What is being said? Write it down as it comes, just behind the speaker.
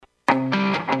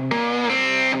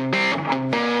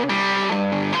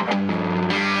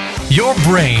Your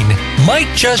brain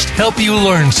might just help you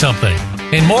learn something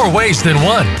in more ways than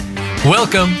one.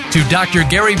 Welcome to Dr.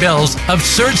 Gary Bell's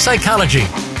Absurd Psychology.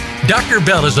 Dr.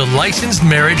 Bell is a licensed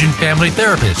marriage and family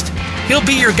therapist. He'll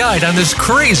be your guide on this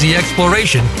crazy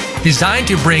exploration designed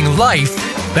to bring life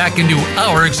back into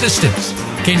our existence.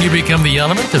 Can you become the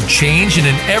element of change in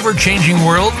an ever-changing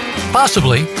world?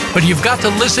 Possibly, but you've got to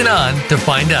listen on to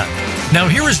find out. Now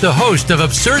here is the host of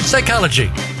Absurd Psychology,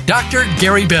 Dr.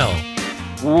 Gary Bell.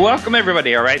 Welcome,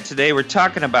 everybody. All right, today we're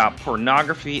talking about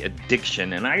pornography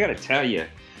addiction. And I got to tell you,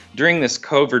 during this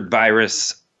COVID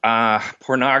virus,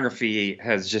 pornography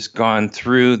has just gone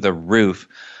through the roof.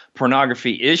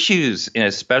 Pornography issues,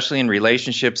 especially in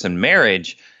relationships and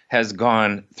marriage, has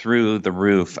gone through the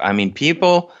roof. I mean,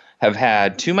 people have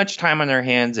had too much time on their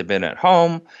hands, have been at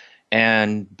home,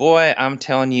 and boy, I'm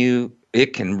telling you,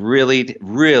 it can really,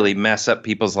 really mess up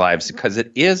people's lives because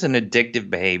it is an addictive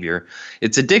behavior.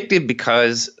 It's addictive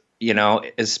because,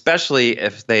 especially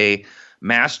if they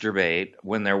masturbate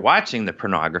when they're watching the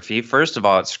pornography. First of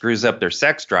all, it screws up their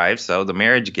sex drive, so the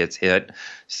marriage gets hit.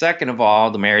 Second of all,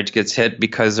 the marriage gets hit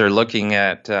because they're looking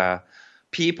at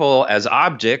people as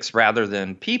objects rather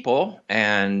than people.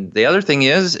 And the other thing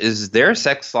is their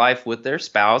sex life with their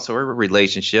spouse or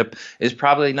relationship is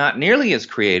probably not nearly as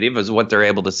creative as what they're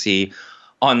able to see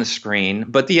on the screen.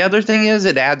 But the other thing is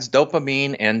it adds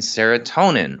dopamine and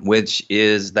serotonin, which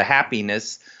is the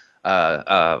happiness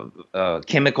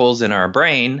chemicals in our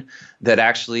brain that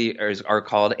actually are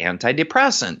called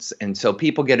antidepressants. And so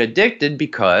people get addicted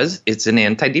because it's an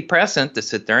antidepressant to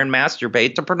sit there and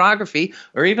masturbate to pornography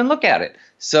or even look at it.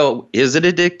 So is it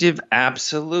addictive?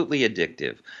 Absolutely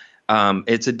addictive.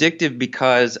 It's addictive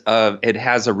because it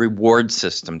has a reward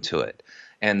system to it.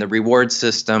 And the reward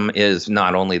system is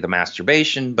not only the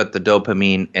masturbation, but the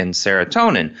dopamine and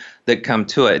serotonin that come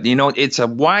to it. It's a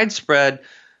widespread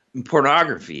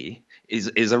pornography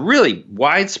is a really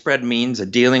widespread means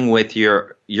of dealing with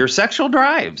your sexual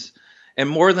drives. And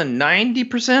more than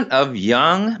 90% of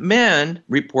young men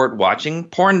report watching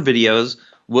porn videos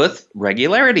with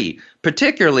regularity,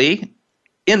 particularly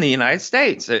in the United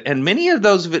States. And many of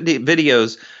those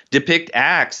videos depict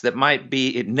acts that might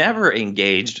be never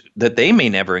engaged, that they may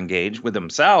never engage with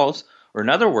themselves, or in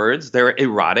other words, their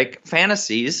erotic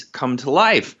fantasies come to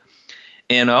life.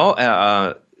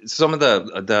 Some of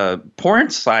the porn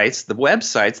sites, the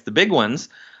websites, the big ones,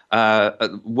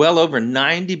 well over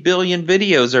 90 billion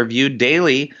videos are viewed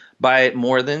daily by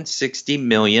more than 60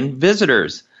 million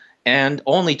visitors. And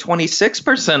only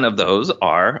 26% of those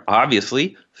are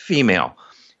obviously female.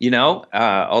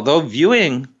 Although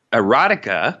viewing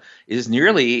erotica is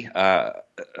nearly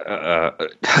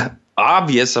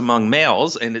obvious among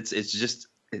males, and it's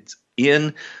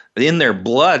in their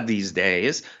blood these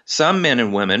days, some men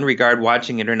and women regard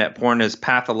watching internet porn as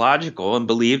pathological and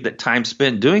believe that time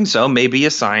spent doing so may be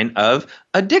a sign of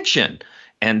addiction.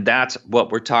 And that's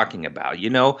what we're talking about.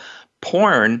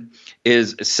 Porn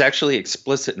is sexually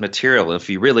explicit material if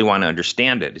you really want to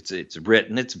understand it. It's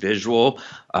written, it's visual,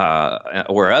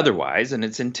 or otherwise, and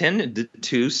it's intended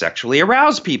to sexually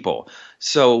arouse people.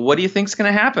 So what do you think's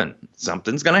going to happen?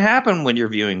 Something's going to happen when you're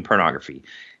viewing pornography.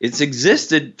 It's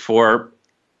existed for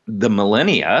the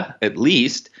millennia, at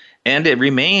least, and it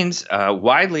remains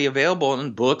widely available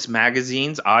in books,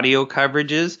 magazines, audio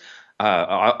coverages,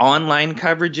 online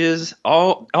coverages,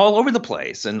 all over the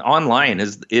place. And online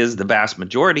is the vast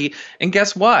majority. And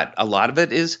guess what? A lot of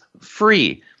it is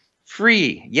free.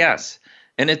 Free, yes.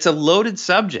 And it's a loaded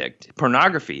subject.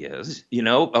 Pornography is. A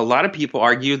lot of people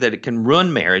argue that it can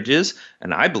ruin marriages,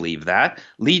 and I believe that,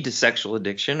 lead to sexual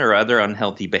addiction or other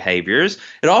unhealthy behaviors.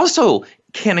 It also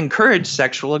can encourage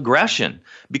sexual aggression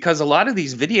because a lot of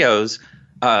these videos,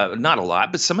 not a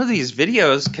lot, but some of these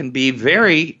videos can be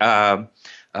very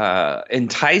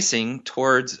enticing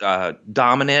towards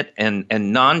dominant and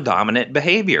non-dominant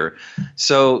behavior.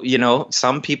 So,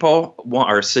 some people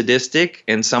are sadistic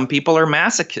and some people are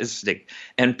masochistic.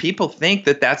 And people think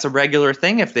that that's a regular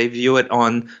thing. If they view it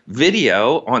on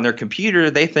video on their computer,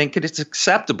 they think it's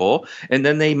acceptable. And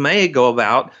then they may go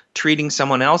about treating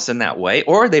someone else in that way,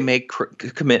 or they may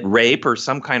commit rape or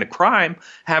some kind of crime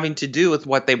having to do with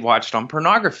what they've watched on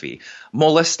pornography.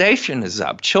 Molestation is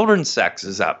up. Children's sex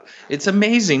is up. It's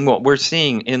amazing what we're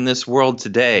seeing in this world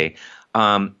today.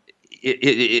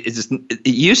 It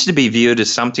used to be viewed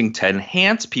as something to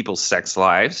enhance people's sex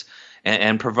lives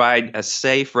and provide a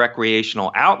safe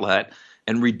recreational outlet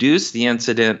and reduce the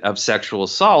incident of sexual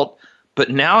assault.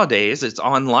 But nowadays it's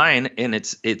online and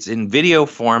it's in video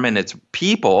form and it's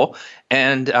people,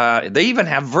 and they even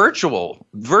have virtual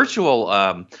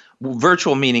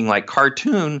meaning like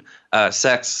cartoon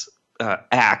sex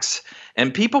acts,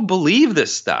 and people believe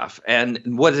this stuff. And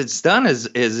what it's done is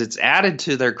it's added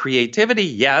to their creativity,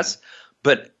 yes,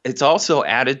 but it's also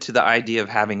added to the idea of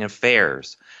having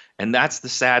affairs. And that's the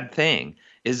sad thing,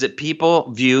 is that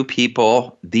people view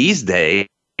people these days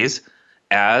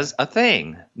as a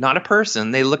thing, not a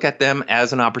person. They look at them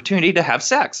as an opportunity to have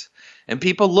sex. And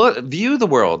people view the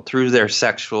world through their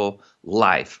sexual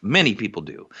life. Many people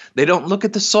do. They don't look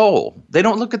at the soul. They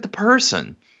don't look at the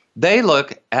person. They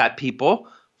look at people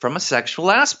from a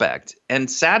sexual aspect.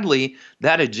 And sadly,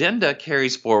 that agenda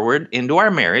carries forward into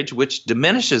our marriage, which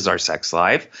diminishes our sex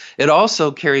life. It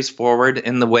also carries forward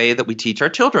in the way that we teach our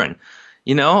children.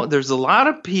 You know, there's a lot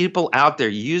of people out there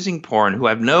using porn who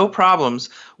have no problems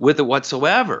with it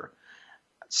whatsoever.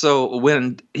 So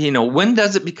when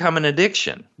does it become an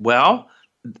addiction? Well,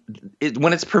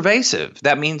 when it's pervasive.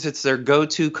 That means it's their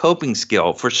go-to coping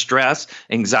skill for stress,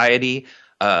 anxiety,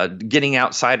 getting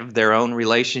outside of their own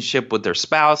relationship with their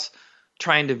spouse,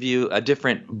 trying to view a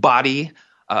different body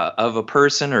of a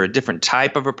person or a different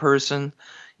type of a person.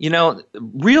 You know,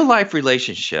 real life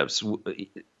relationships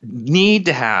need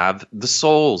to have the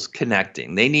souls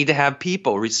connecting. They need to have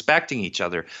people respecting each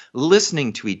other,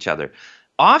 listening to each other.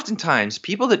 Oftentimes,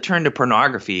 people that turn to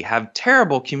pornography have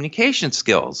terrible communication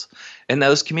skills, and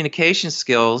those communication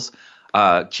skills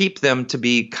keep them to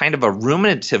be kind of a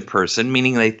ruminative person,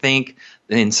 meaning they think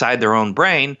inside their own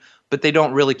brain, but they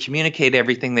don't really communicate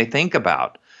everything they think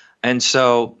about. And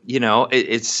so, you know,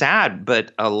 it's sad,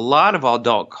 but a lot of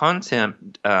adult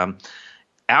content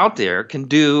out there can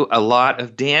do a lot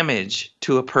of damage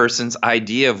to a person's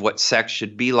idea of what sex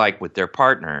should be like with their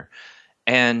partner.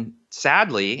 And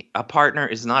sadly, a partner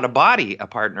is not a body. A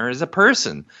partner is a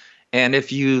person. And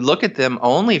if you look at them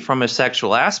only from a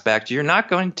sexual aspect, you're not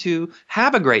going to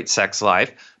have a great sex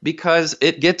life because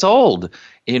it gets old.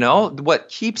 You know, what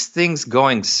keeps things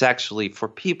going sexually for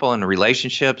people in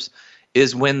relationships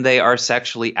is when they are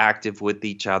sexually active with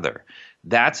each other.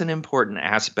 That's an important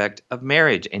aspect of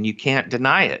marriage, and you can't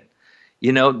deny it.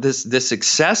 You know, this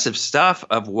excessive stuff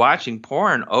of watching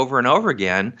porn over and over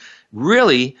again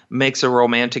really makes a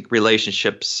romantic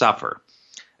relationship suffer.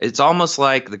 It's almost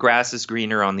like the grass is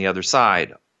greener on the other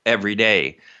side every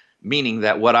day, meaning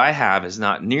that what I have is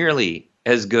not nearly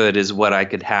as good as what I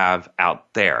could have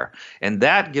out there. And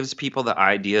that gives people the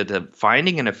idea to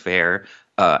finding an affair,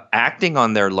 acting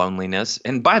on their loneliness.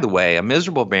 And by the way, a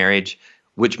miserable marriage,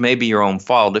 which may be your own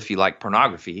fault if you like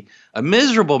pornography, a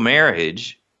miserable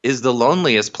marriage is the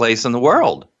loneliest place in the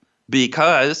world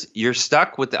because you're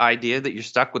stuck with the idea that you're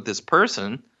stuck with this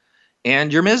person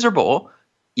and you're miserable,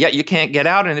 yet you can't get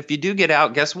out. And if you do get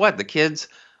out, guess what? The kids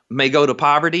may go to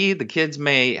poverty. The kids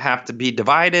may have to be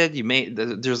divided.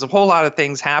 There's a whole lot of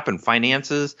things happen,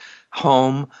 finances,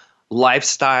 home,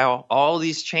 lifestyle, all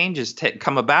these changes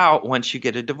come about once you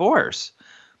get a divorce.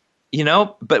 You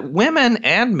know, but women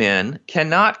and men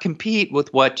cannot compete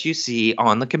with what you see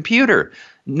on the computer.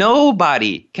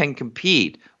 Nobody can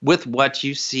compete with what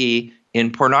you see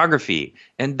in pornography.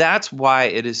 And that's why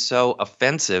it is so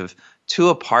offensive to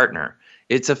a partner.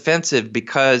 It's offensive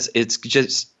because it's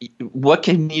just, what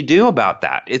can you do about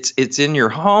that? It's in your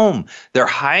home. They're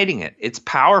hiding it. It's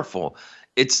powerful.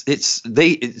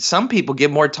 Some people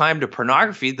give more time to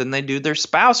pornography than they do their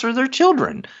spouse or their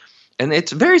children. And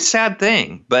it's a very sad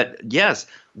thing. But yes,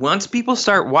 once people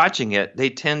start watching it,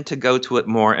 they tend to go to it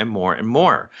more and more and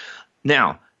more.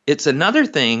 Now, it's another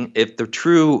thing if the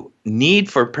true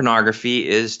need for pornography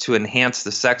is to enhance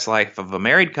the sex life of a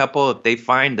married couple. If they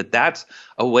find that that's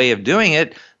a way of doing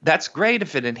it, that's great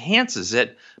if it enhances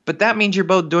it. But that means you're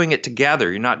both doing it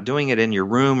together. You're not doing it in your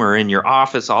room or in your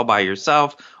office all by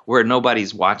yourself where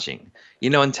nobody's watching. You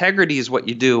know, integrity is what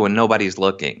you do when nobody's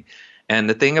looking. And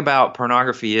the thing about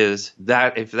pornography is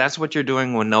that if that's what you're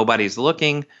doing when nobody's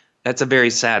looking, that's a very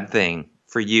sad thing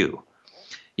for you.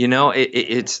 You know,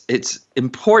 it's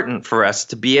important for us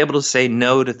to be able to say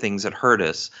no to things that hurt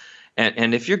us.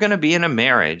 And if you're going to be in a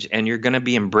marriage and you're going to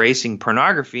be embracing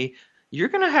pornography, you're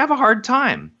going to have a hard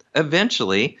time.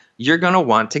 Eventually, you're going to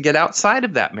want to get outside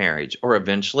of that marriage, or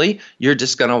eventually you're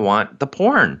just going to want the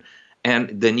porn. And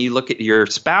then you look at your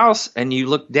spouse and you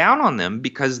look down on them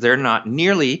because they're not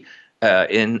nearly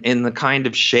in the kind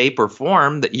of shape or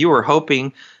form that you were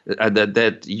hoping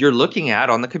that you're looking at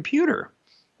on the computer.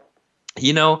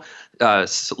 You know,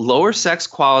 lower sex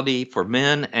quality for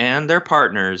men and their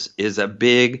partners is a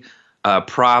big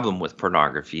problem with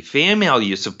pornography. Female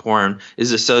use of porn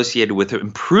is associated with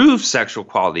improved sexual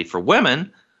quality for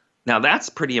women. Now, that's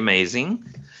pretty amazing.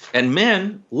 And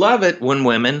men love it when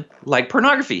women like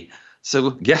pornography.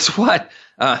 So guess what?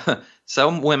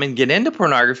 Some women get into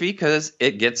pornography because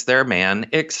it gets their man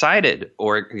excited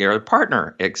or their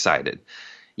partner excited.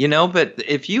 But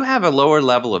if you have a lower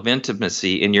level of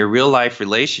intimacy in your real life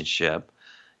relationship,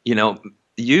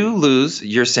 you lose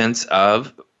your sense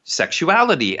of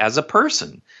sexuality as a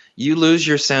person. You lose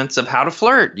your sense of how to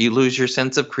flirt. You lose your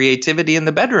sense of creativity in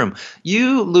the bedroom.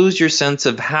 You lose your sense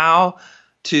of how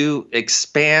to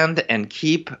expand and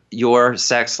keep your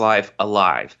sex life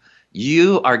alive.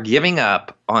 You are giving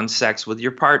up on sex with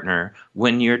your partner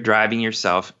when you're driving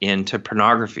yourself into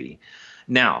pornography.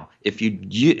 Now,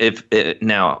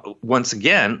 once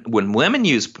again, when women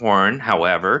use porn,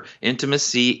 however,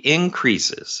 intimacy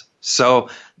increases. So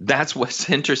that's what's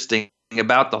interesting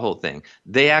about the whole thing.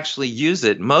 They actually use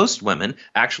it. Most women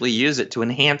actually use it to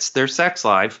enhance their sex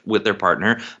life with their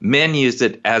partner. Men use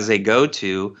it as a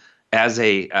go-to, as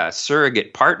a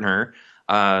surrogate partner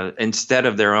instead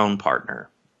of their own partner.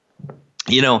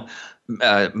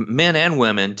 Men and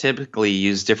women typically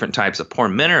use different types of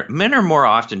porn. Men are more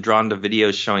often drawn to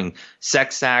videos showing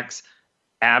sex acts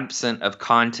absent of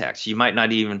context. You might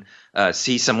not even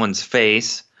see someone's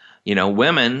face.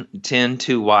 Women tend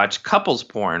to watch couples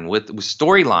porn with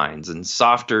storylines and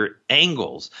softer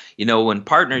angles. When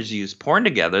partners use porn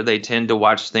together, they tend to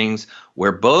watch things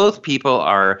where both people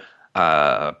are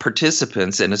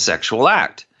participants in a sexual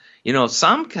act.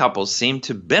 Some couples seem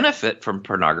to benefit from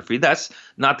pornography. That's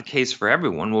not the case for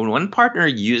everyone. When one partner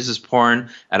uses porn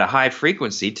at a high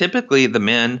frequency, typically the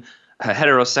men,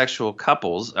 heterosexual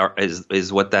couples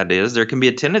is what that is. There can be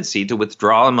a tendency to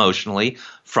withdraw emotionally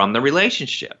from the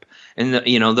relationship. And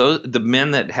the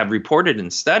men that have reported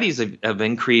in studies of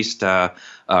increased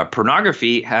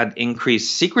pornography had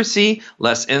increased secrecy,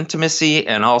 less intimacy,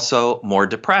 and also more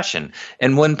depression.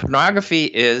 And when pornography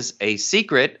is a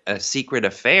secret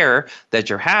affair that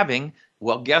you're having,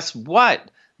 well, guess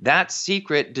what? That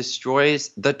secret destroys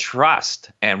the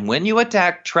trust. And when you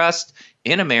attack trust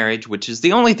in a marriage, which is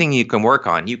the only thing you can work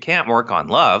on, you can't work on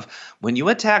love. When you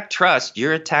attack trust,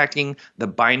 you're attacking the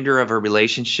binder of a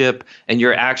relationship, and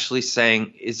you're actually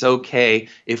saying, it's okay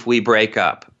if we break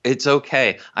up. It's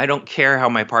okay. I don't care how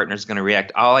my partner's going to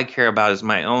react. All I care about is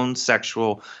my own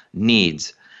sexual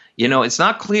needs. It's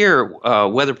not clear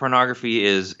whether pornography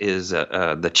is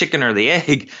the chicken or the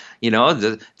egg.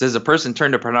 Does a person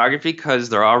turn to pornography because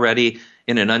they're already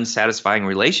in an unsatisfying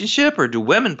relationship, or do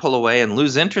women pull away and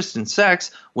lose interest in sex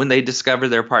when they discover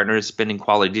their partner is spending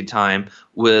quality time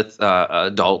with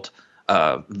adult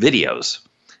videos?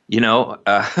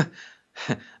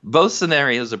 Both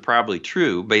scenarios are probably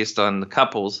true based on the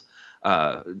couples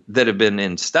that have been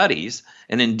in studies.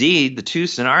 And indeed, the two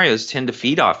scenarios tend to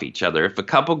feed off each other. If a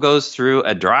couple goes through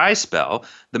a dry spell,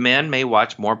 the man may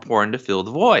watch more porn to fill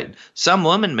the void. Some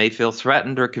women may feel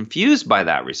threatened or confused by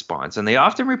that response, and they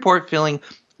often report feeling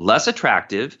less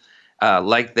attractive,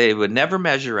 like they would never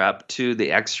measure up to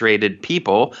the X-rated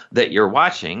people that you're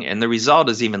watching. And the result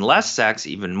is even less sex,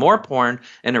 even more porn,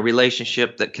 and a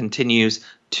relationship that continues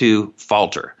to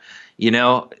falter.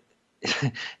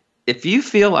 If you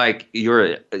feel like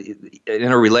you're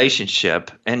in a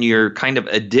relationship and you're kind of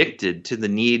addicted to the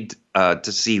need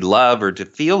to see love or to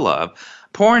feel love,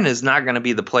 porn is not going to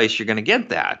be the place you're going to get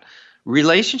that.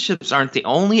 Relationships aren't the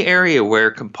only area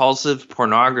where compulsive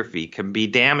pornography can be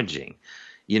damaging.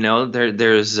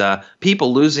 There's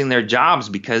people losing their jobs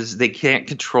because they can't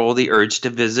control the urge to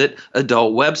visit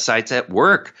adult websites at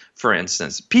work, for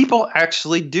instance. People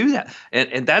actually do that.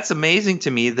 And that's amazing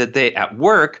to me that they, at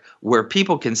work, where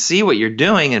people can see what you're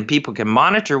doing and people can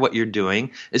monitor what you're doing,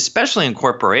 especially in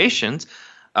corporations,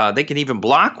 they can even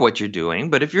block what you're doing.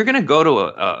 But if you're going to go to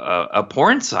a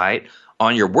porn site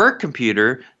on your work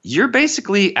computer, you're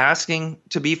basically asking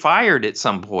to be fired at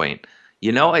some point.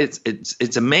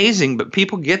 It's amazing, but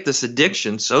people get this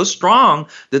addiction so strong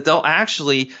that they'll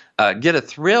actually get a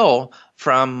thrill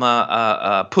from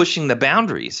pushing the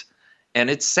boundaries. And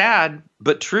it's sad,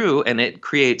 but true, and it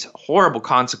creates horrible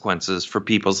consequences for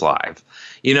people's lives.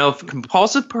 If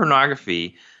compulsive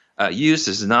pornography use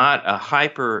is not a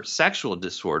hypersexual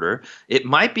disorder, it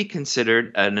might be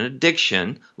considered an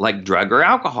addiction like drug or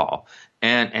alcohol.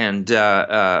 And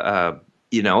by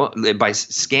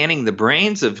scanning the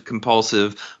brains of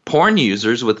compulsive porn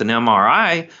users with an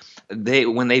MRI,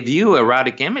 when they view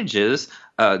erotic images,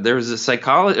 there was a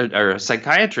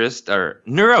psychiatrist or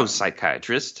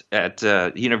neuropsychiatrist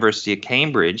at University of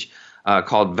Cambridge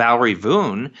called Valerie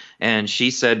Voon, and she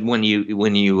said when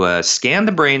you scan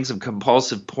the brains of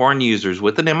compulsive porn users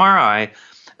with an MRI,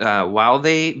 while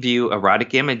they view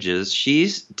erotic images,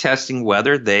 she's testing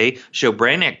whether they show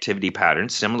brain activity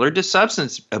patterns similar to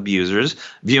substance abusers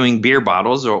viewing beer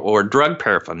bottles or drug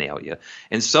paraphernalia.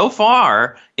 And so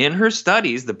far in her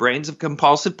studies, the brains of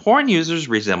compulsive porn users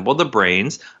resemble the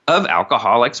brains of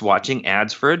alcoholics watching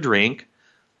ads for a drink.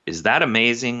 Is that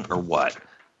amazing or what?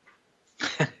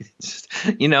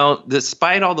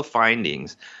 Despite all the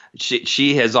findings,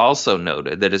 she has also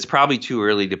noted that it's probably too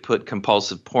early to put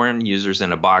compulsive porn users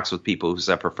in a box with people who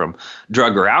suffer from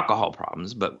drug or alcohol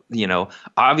problems. But,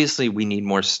 obviously we need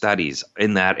more studies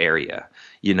in that area,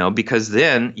 because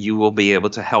then you will be able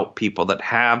to help people that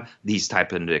have these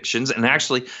type of addictions. And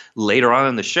actually later on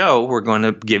in the show, we're going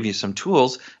to give you some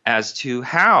tools as to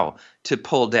how to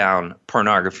pull down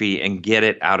pornography and get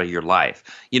it out of your life.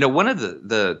 One of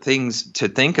the things to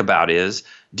think about is,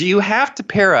 do you have to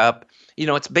pair up?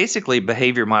 It's basically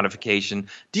behavior modification.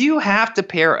 Do you have to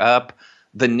pair up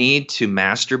the need to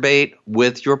masturbate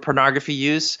with your pornography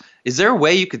use? Is there a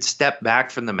way you could step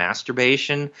back from the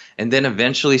masturbation and then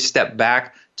eventually step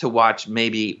back to watch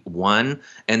maybe one,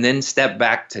 and then step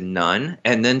back to none,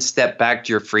 and then step back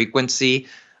to your frequency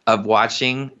of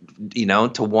watching,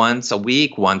 to once a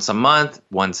week, once a month,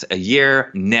 once a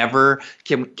year, never?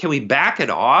 Can we back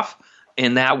it off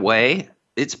in that way?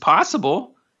 It's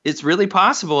possible. It's really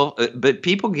possible, but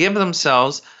people give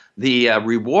themselves the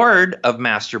reward of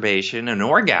masturbation and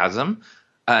orgasm,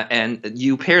 and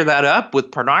you pair that up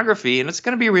with pornography, and it's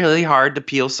going to be really hard to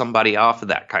peel somebody off of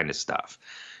that kind of stuff.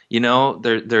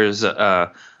 There's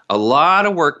a lot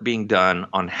of work being done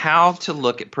on how to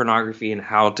look at pornography and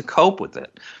how to cope with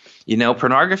it.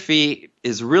 Pornography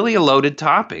is really a loaded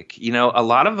topic. A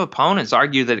lot of opponents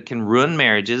argue that it can ruin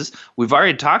marriages. We've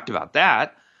already talked about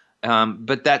that.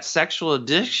 But that sexual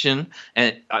addiction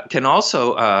can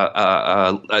also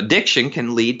addiction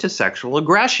can lead to sexual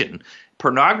aggression.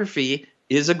 Pornography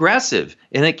is aggressive,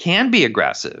 and it can be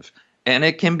aggressive, and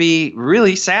it can be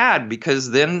really sad,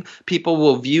 because then people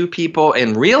will view people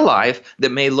in real life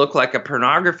that may look like a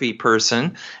pornography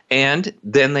person, and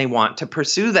then they want to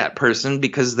pursue that person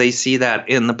because they see that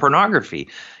in the pornography.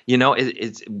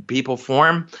 It's people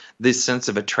form this sense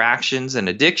of attractions and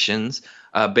addictions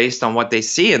based on what they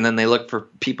see, and then they look for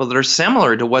people that are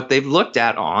similar to what they've looked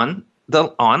at on the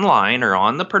online or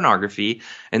on the pornography,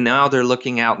 and now they're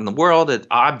looking out in the world at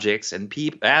objects and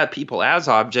people as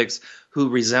objects who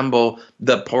resemble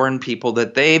the porn people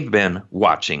that they've been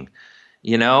watching.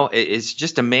 It's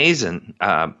just amazing.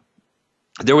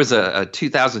 There was a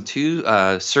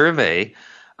 2002 survey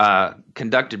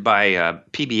conducted by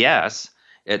PBS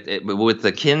with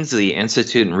the Kinsey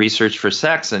Institute and Research for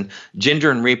Sex, and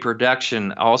Gender and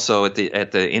Reproduction also at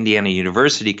the Indiana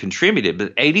University contributed.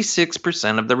 But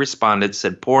 86% of the respondents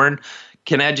said porn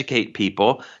can educate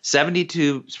people.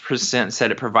 72%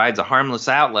 said it provides a harmless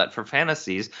outlet for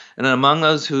fantasies. And then among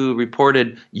those who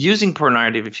reported using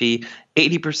pornography,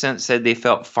 80% said they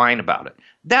felt fine about it.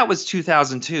 That was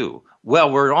 2002.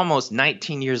 Well, we're almost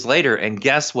 19 years later, and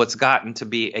guess what's gotten to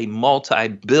be a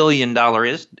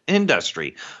multi-billion-dollar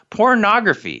industry?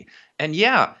 Pornography. And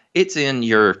yeah, it's in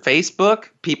your Facebook.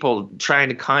 People trying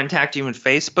to contact you in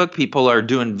Facebook. People are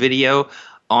doing video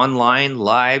online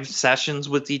live sessions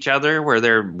with each other where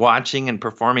they're watching and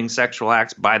performing sexual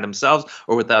acts by themselves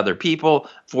or with other people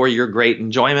for your great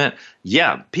enjoyment.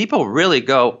 Yeah, people really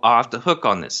go off the hook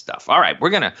on this stuff. All right,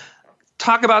 we're going to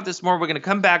talk about this more. We're going to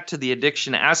come back to the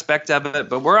addiction aspect of it,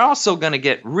 but we're also going to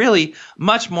get really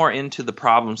much more into the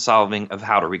problem solving of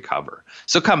how to recover.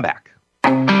 So come back.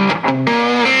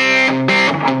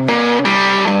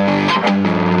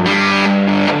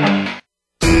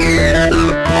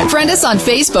 Friend us on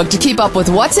Facebook to keep up with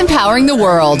what's empowering the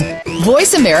world.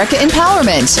 Voice America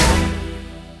Empowerment.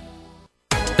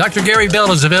 Dr. Gary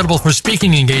Bell is available for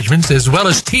speaking engagements as well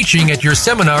as teaching at your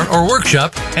seminar or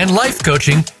workshop and life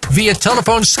coaching via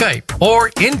telephone, Skype, or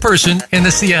in person in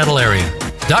the Seattle area.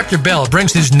 Dr. Bell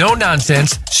brings his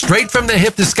no-nonsense,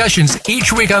 straight-from-the-hip discussions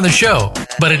each week on the show,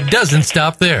 but it doesn't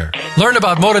stop there. Learn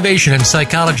about motivation and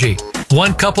psychology,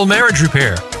 one-couple marriage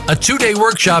repair, a 2-day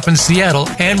workshop in Seattle,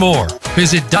 and more.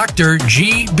 Visit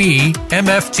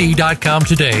drgbmft.com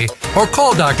today or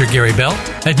call Dr. Gary Bell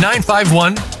at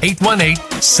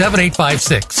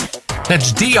 951-818-7856.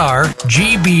 That's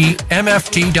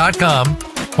drgbmft.com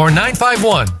or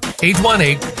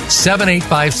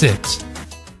 951-818-7856.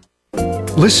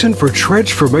 Listen for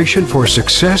Transformation for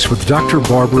Success with Dr.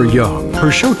 Barbara Young.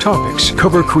 Her show topics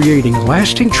cover creating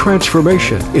lasting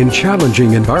transformation in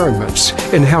challenging environments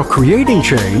and how creating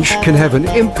change can have an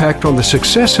impact on the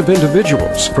success of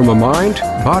individuals from a mind,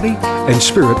 body, and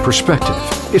spirit perspective.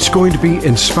 It's going to be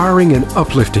inspiring and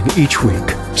uplifting each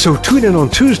week. So tune in on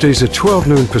Tuesdays at 12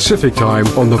 noon Pacific Time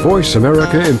on the Voice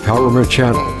America Empowerment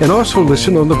Channel, and also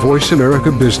listen on the Voice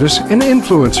America Business and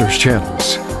Influencers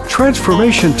channels.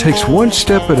 Transformation takes one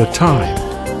step at a time.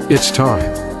 It's time.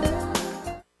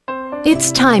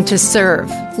 It's time to serve,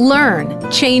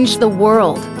 learn, change the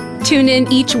world. Tune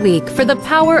in each week for the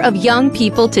power of young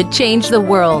people to change the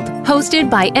world, hosted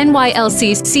by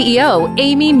NYLC CEO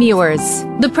Amy Mewers.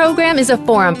 The program is a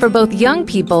forum for both young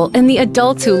people and the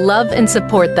adults who love and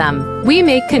support them. We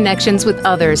make connections with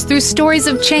others through stories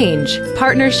of change,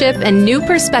 partnership, and new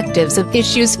perspectives of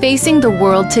issues facing the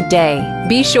world today.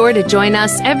 Be sure to join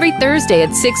us every Thursday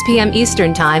at 6 p.m.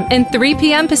 Eastern Time and 3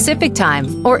 p.m. Pacific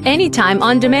Time, or anytime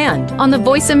on demand on the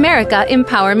Voice America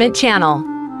Empowerment Channel.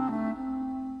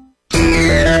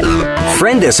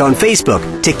 Friend us on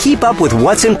Facebook to keep up with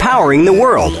what's empowering the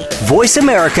world. Voice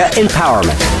America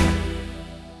Empowerment.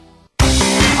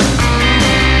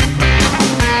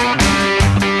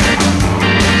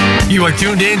 You are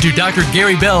tuned in to Dr.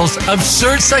 Gary Bell's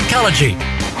Absurd Psychology.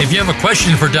 If you have a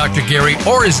question for Dr. Gary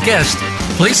or his guest,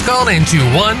 please call in to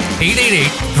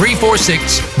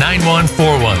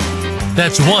 1-888-346-9141.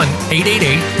 That's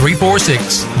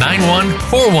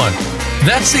 1-888-346-9141.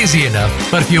 That's easy enough,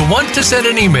 but if you want to send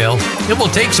an email, it will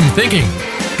take some thinking.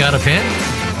 Got a pen?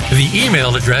 The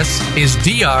email address is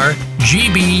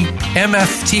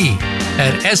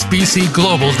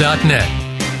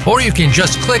drgbmft@sbcglobal.net. Or you can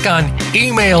just click on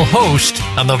Email Host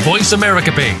on the Voice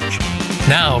America page.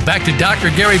 Now, back to Dr.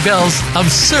 Gary Bell's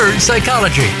Absurd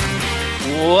Psychology.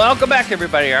 Welcome back,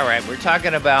 everybody. All right, we're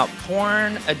talking about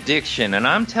porn addiction, and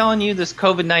I'm telling you, this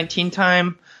COVID-19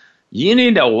 time, you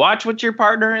need to watch what your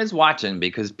partner is watching,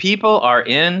 because people are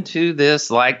into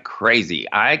this like crazy.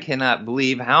 I cannot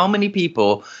believe how many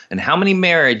people and how many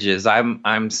marriages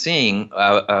I'm seeing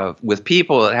with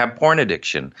people that have porn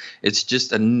addiction. It's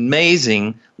just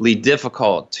amazingly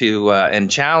difficult to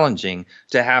and challenging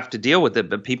to have to deal with it.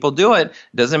 But people do it.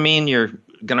 Doesn't mean you're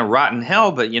going to rot in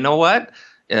hell. But you know what?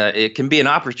 It can be an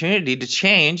opportunity to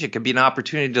change. It can be an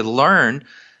opportunity to learn.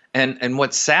 And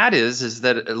what's sad is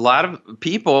that a lot of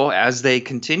people, as they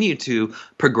continue to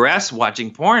progress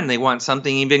watching porn, they want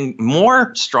something even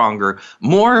more stronger,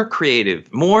 more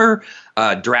creative, more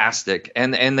drastic,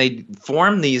 and they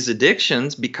form these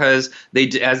addictions because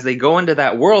as they go into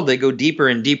that world, they go deeper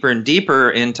and deeper and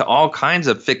deeper into all kinds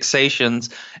of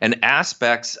fixations and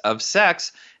aspects of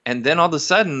sex. And then all of a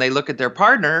sudden they look at their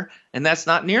partner and that's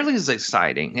not nearly as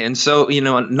exciting. And so,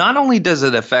 not only does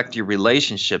it affect your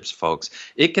relationships, folks,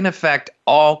 it can affect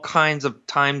all kinds of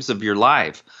times of your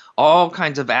life, all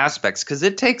kinds of aspects, because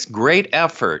it takes great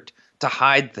effort to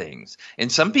hide things. And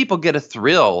some people get a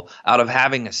thrill out of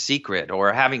having a secret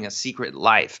or having a secret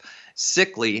life.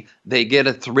 Sickly, they get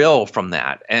a thrill from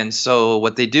that. And so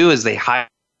what they do is they hide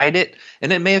it,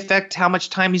 and it may affect how much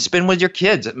time you spend with your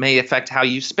kids. It may affect how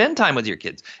you spend time with your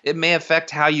kids. It may affect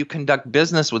how you conduct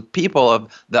business with people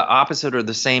of the opposite or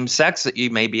the same sex that you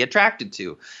may be attracted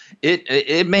to.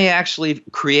 It may actually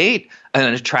create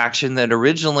an attraction that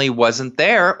originally wasn't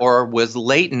there or was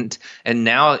latent, and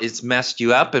now it's messed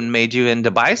you up and made you into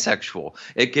bisexual.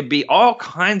 It could be all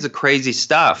kinds of crazy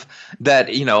stuff that,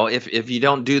 if you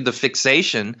don't do the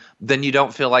fixation, then you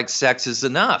don't feel like sex is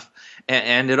enough.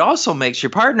 And it also makes your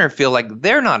partner feel like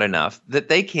they're not enough, that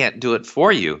they can't do it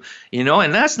for you,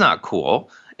 and that's not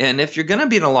cool. And if you're going to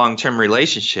be in a long-term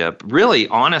relationship, really,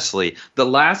 honestly, the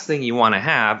last thing you want to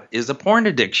have is a porn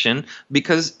addiction,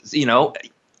 because,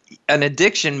 an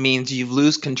addiction means you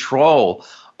lose control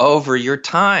over your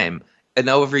time and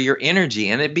over your energy,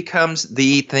 and it becomes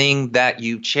the thing that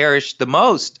you cherish the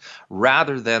most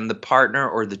rather than the partner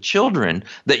or the children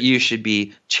that you should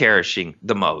be cherishing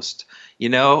the most.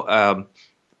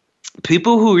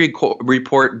 People who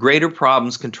report greater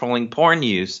problems controlling porn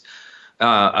use, they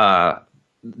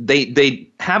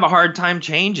have a hard time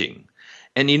changing.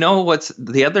 And what's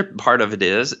the other part of it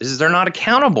is they're not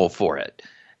accountable for it.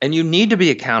 And you need to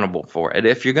be accountable for it.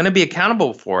 If you're going to be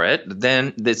accountable for it,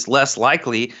 then it's less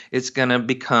likely it's going to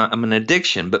become an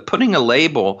addiction. But putting a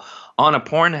label on a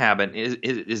porn habit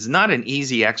is not an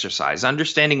easy exercise.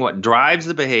 Understanding what drives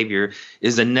the behavior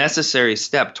is a necessary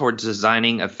step towards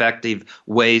designing effective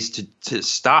ways to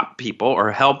stop people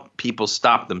or help people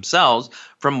stop themselves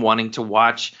from wanting to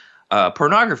watch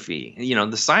pornography.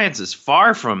 The science is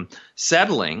far from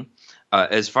settling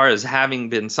as far as having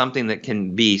been something that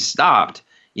can be stopped.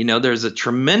 There's a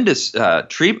tremendous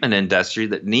treatment industry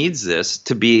that needs this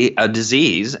to be a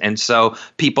disease. And so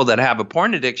people that have a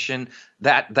porn addiction,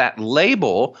 that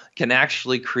label can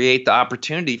actually create the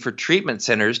opportunity for treatment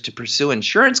centers to pursue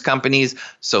insurance companies,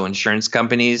 so insurance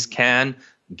companies can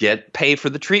pay for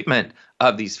the treatment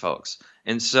of these folks.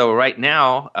 And so right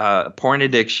now, porn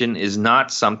addiction is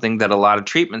not something that a lot of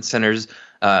treatment centers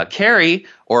carry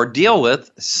or deal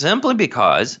with, simply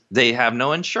because they have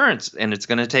no insurance. And it's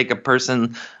going to take a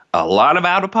person a lot of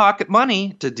out-of-pocket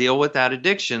money to deal with that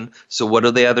addiction. So what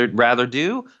do they rather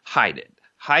do? Hide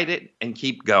it and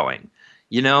keep going.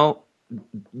 You know,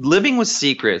 living with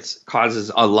secrets causes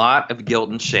a lot of guilt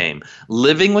and shame.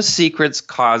 Living with secrets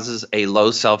causes a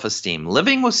low self-esteem.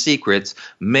 Living with secrets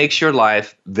makes your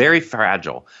life very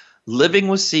fragile. Living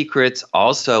with secrets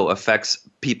also affects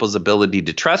people's ability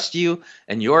to trust you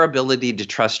and your ability to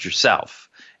trust yourself.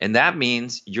 And that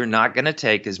means you're not going to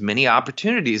take as many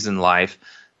opportunities in life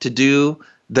to do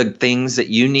the things that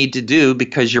you need to do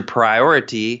because your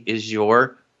priority is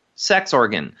your sex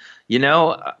organ. You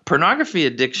know, pornography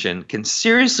addiction can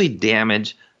seriously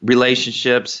damage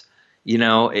relationships. You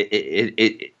know,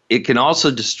 it can also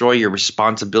destroy your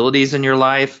responsibilities in your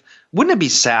life. Wouldn't it be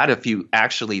sad if you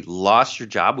actually lost your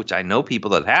job, which I know people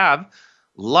that have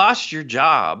lost your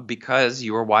job because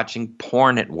you were watching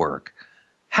porn at work?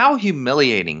 How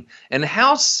humiliating and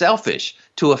how selfish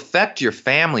to affect your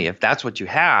family, if that's what you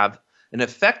have, and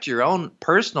affect your own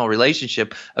personal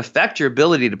relationship, affect your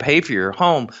ability to pay for your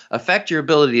home, affect your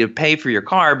ability to pay for your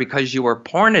car because you were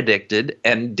porn addicted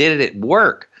and did it at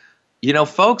work. You know,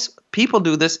 folks, people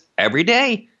do this every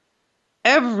day.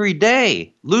 Every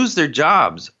day, lose their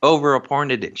jobs over a porn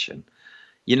addiction.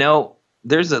 You know,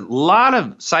 there's a lot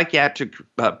of psychiatric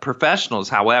professionals,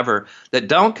 however, that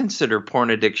don't consider porn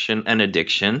addiction an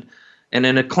addiction. And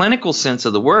in a clinical sense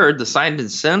of the word, the signs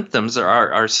and symptoms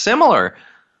are similar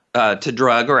to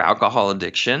drug or alcohol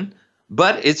addiction,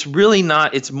 but it's really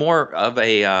not. It's more of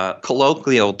a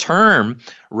colloquial term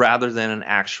rather than an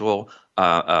actual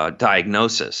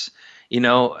diagnosis. You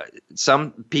know,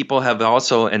 some people have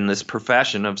also in this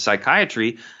profession of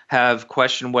psychiatry have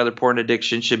questioned whether porn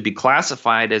addiction should be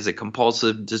classified as a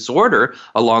compulsive disorder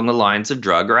along the lines of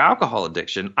drug or alcohol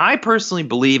addiction. I personally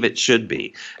believe it should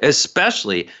be,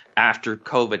 especially after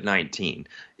COVID-19.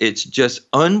 It's just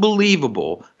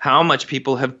unbelievable how much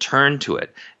people have turned to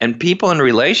it. And people in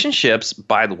relationships,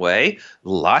 by the way,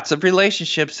 lots of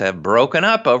relationships have broken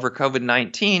up over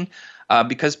COVID-19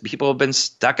 because people have been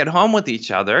stuck at home with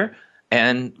each other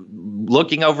and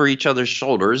looking over each other's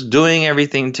shoulders, doing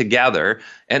everything together,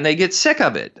 and they get sick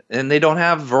of it, and they don't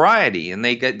have variety, and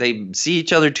they see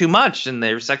each other too much, and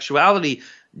their sexuality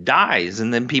dies,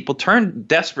 and then people turn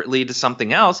desperately to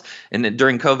something else. And then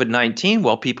during COVID-19,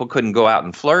 well, people couldn't go out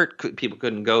and flirt, people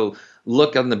couldn't go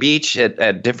look on the beach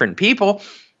at different people,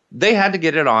 they had to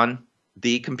get it on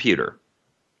the computer.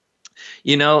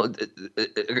 You know,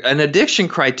 an addiction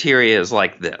criteria is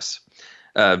like this.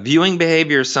 Viewing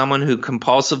behavior, someone who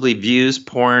compulsively views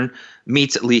porn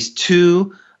meets at least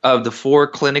 2 of the 4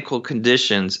 clinical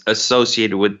conditions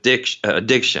associated with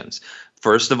addictions.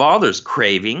 First of all, there's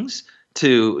cravings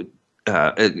to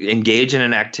engage in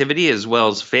an activity, as well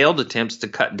as failed attempts to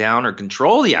cut down or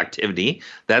control the activity.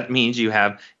 That means you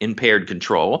have impaired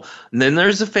control. And then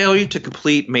there's a failure to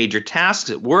complete major tasks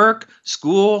at work,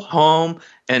 school, home,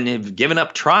 and have given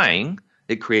up trying.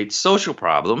 It creates social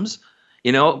problems.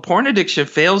 You know, porn addiction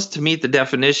fails to meet the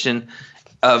definition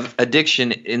of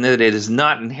addiction in that it is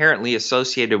not inherently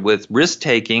associated with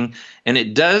risk-taking, and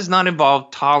it does not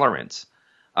involve tolerance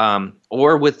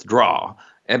or withdrawal.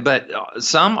 But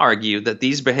some argue that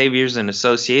these behaviors and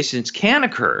associations can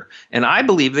occur, and I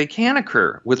believe they can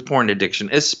occur with porn addiction,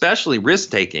 especially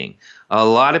risk-taking. A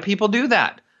lot of people do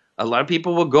that. A lot of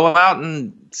people will go out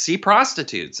and see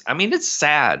prostitutes. I mean, it's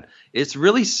sad. It's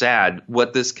really sad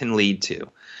what this can lead to.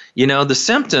 You know, the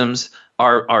symptoms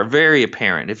are very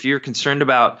apparent. If you're concerned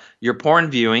about your porn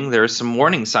viewing, there are some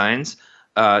warning signs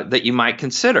that you might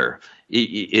consider.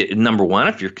 Number one,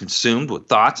 if you're consumed with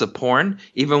thoughts of porn,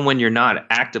 even when you're not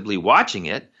actively watching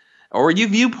it, or you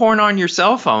view porn on your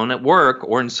cell phone at work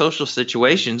or in social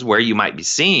situations where you might be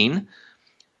seen,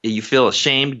 you feel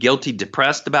ashamed, guilty,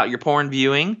 depressed about your porn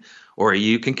viewing, or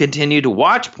you can continue to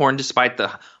watch porn despite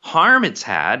the harm it's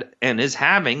had and is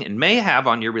having and may have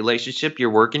on your relationship, your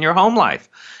work, and your home life.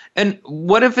 And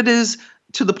what if it is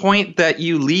to the point that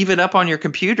you leave it up on your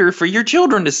computer for your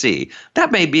children to see?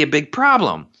 That may be a big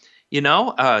problem. You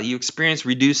know, you experience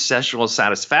reduced sexual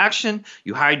satisfaction.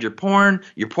 You hide your porn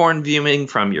viewing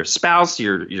from your spouse,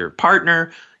 your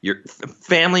partner, your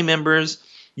family members.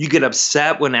 You get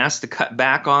upset when asked to cut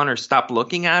back on or stop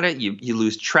looking at it. You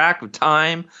lose track of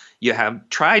time. You have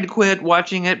tried to quit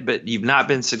watching it, but you've not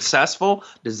been successful.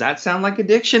 Does that sound like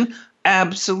addiction?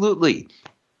 Absolutely.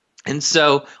 And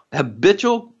so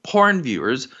habitual porn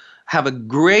viewers have a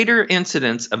greater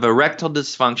incidence of erectile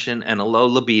dysfunction and a low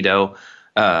libido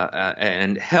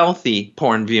and healthy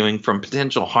porn viewing from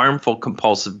potential harmful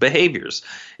compulsive behaviors.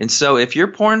 And so if your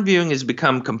porn viewing has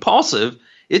become compulsive,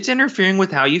 it's interfering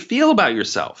with how you feel about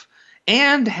yourself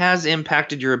and has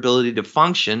impacted your ability to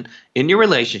function in your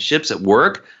relationships at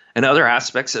work and other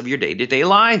aspects of your day-to-day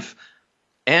life.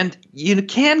 And you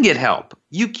can get help.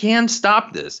 You can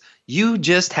stop this. You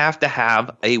just have to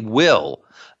have a will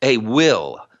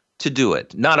to do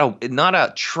it. Not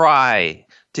a try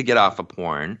to get off of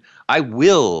porn. I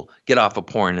will get off of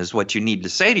porn is what you need to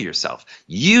say to yourself.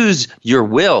 Use your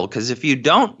will, because if you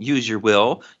don't use your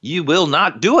will, you will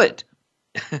not do it.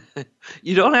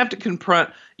 You don't have to confront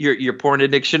your porn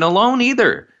addiction alone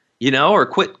either, or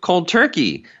quit cold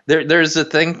turkey. There's a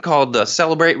thing called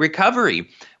Celebrate Recovery,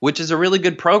 which is a really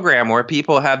good program where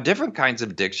people have different kinds of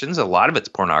addictions. A lot of it's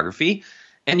pornography.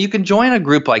 And you can join a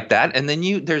group like that. And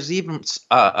then there's even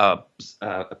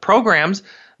programs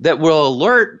that will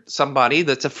alert somebody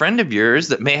that's a friend of yours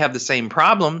that may have the same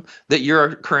problem, that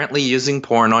you're currently using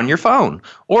porn on your phone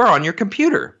or on your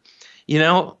computer.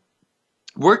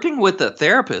 Working with a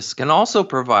therapist can also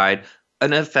provide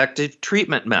an effective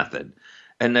treatment method.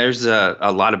 And there's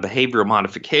a lot of behavioral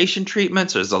modification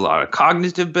treatments. There's a lot of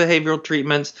cognitive behavioral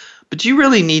treatments. But you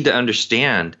really need to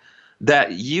understand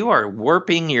that you are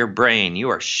warping your brain.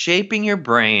 You are shaping your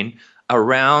brain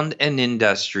around an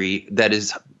industry that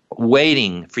is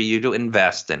waiting for you to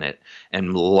invest in it.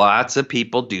 And lots of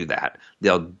people do that.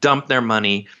 They'll dump their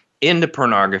money into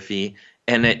pornography,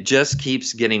 and it just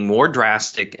keeps getting more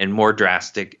drastic and more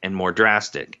drastic and more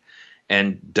drastic.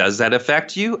 And does that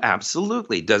affect you?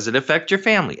 Absolutely. Does it affect your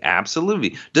family?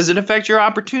 Absolutely. Does it affect your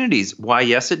opportunities? Why,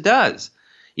 yes, it does.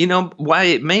 Why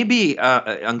it may be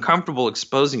uncomfortable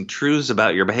exposing truths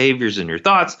about your behaviors and your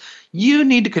thoughts, you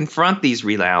need to confront these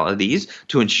realities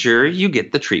to ensure you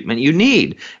get the treatment you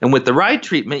need. And with the right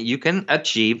treatment, you can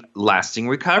achieve lasting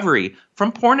recovery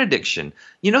from porn addiction.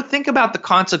 Think about the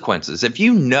consequences. If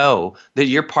you know that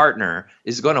your partner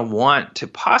is going to want to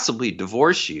possibly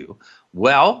divorce you,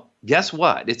 well, guess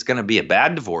what? It's going to be a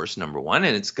bad divorce, number one,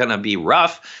 and it's going to be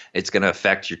rough. It's going to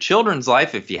affect your children's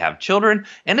life if you have children,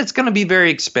 and it's going to be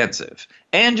very expensive.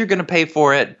 And you're going to pay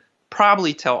for it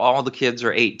probably till all the kids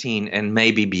are 18 and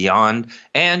maybe beyond,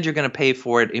 and you're going to pay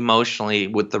for it emotionally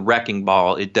with the wrecking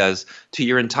ball it does to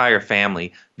your entire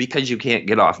family because you can't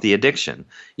get off the addiction.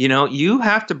 You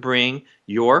have to bring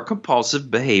your compulsive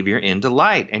behavior into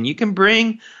light, and you can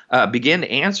begin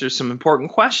to answer some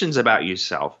important questions about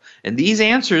yourself. And these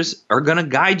answers are going to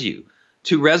guide you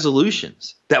to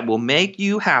resolutions that will make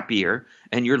you happier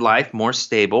and your life more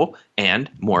stable and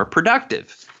more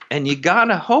productive. And you got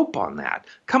to hope on that.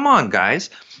 Come on, guys.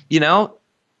 It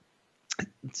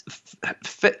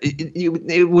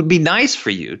would be nice for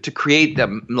you to create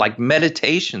them like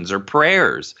meditations or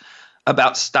prayers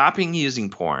about stopping using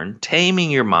porn,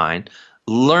 taming your mind,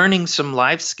 learning some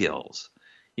life skills.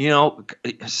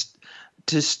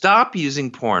 To stop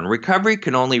using porn, recovery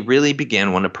can only really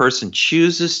begin when a person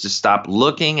chooses to stop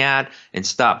looking at and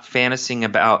stop fantasizing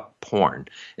about porn,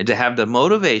 and to have the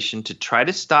motivation to try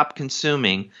to stop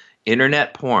consuming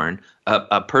internet porn.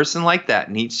 A person like that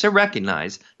needs to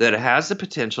recognize that it has the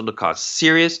potential to cause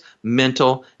serious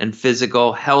mental and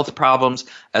physical health problems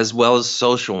as well as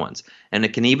social ones. And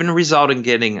it can even result in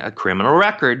getting a criminal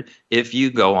record if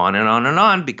you go on and on and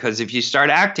on, because if you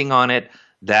start acting on it,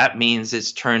 that means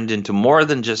it's turned into more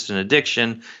than just an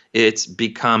addiction. It's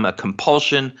become a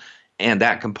compulsion, and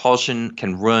that compulsion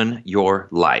can ruin your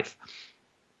life.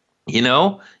 You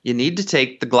need to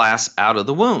take the glass out of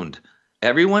the wound.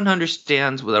 Everyone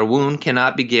understands that a wound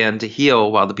cannot begin to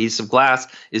heal while the piece of glass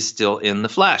is still in the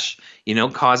flesh,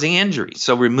 causing injury.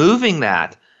 So removing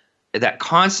that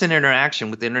constant interaction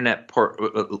with internet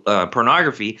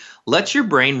pornography lets your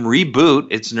brain reboot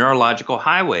its neurological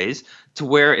highways to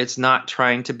where it's not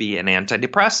trying to be an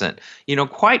antidepressant.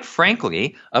 Quite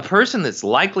frankly, a person that's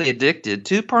likely addicted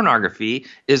to pornography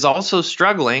is also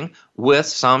struggling with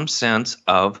some sense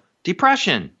of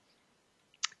depression.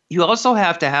 You also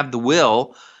have to have the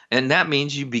will, and that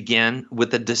means you begin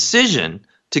with a decision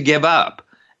to give up.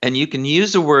 And you can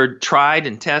use the word tried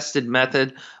and tested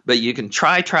method, but you can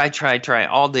try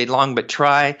all day long, but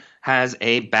try has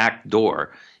a back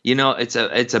door.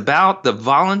 It's about the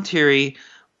voluntary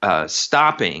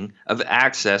stopping of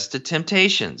access to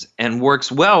temptations, and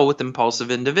works well with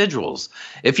impulsive individuals.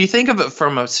 If you think of it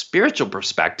from a spiritual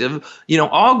perspective,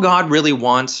 all God really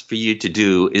wants for you to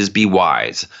do is be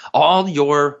wise. All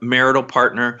your marital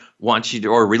partner wants you to,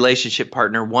 or relationship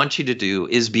partner wants you to do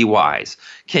is be wise.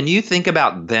 Can you think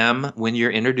about them when you're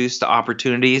introduced to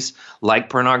opportunities like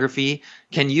pornography?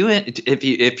 Can you,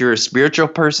 if you're a spiritual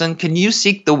person, can you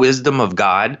seek the wisdom of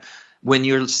God when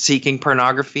you're seeking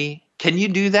pornography? Can you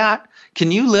do that?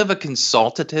 Can you live a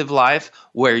consultative life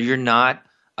where you're not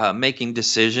making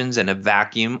decisions in a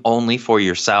vacuum only for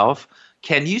yourself?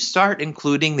 Can you start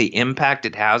including the impact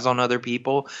it has on other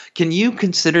people? Can you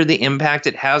consider the impact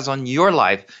it has on your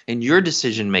life and your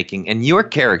decision making and your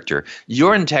character,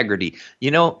 your integrity? You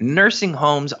know, nursing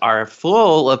homes are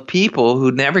full of people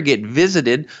who never get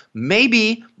visited,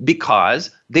 maybe because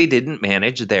they didn't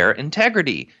manage their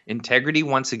integrity. Integrity,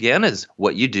 once again, is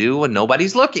what you do when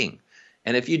nobody's looking.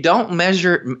 And if you don't manage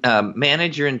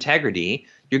your integrity,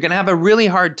 you're going to have a really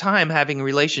hard time having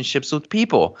relationships with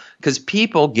people, because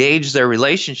people gauge their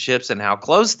relationships and how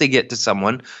close they get to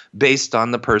someone based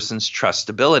on the person's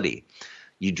trustability.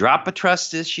 You drop a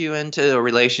trust issue into a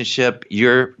relationship,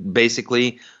 you're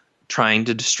basically trying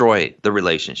to destroy the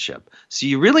relationship. So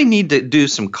you really need to do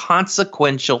some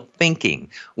consequential thinking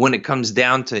when it comes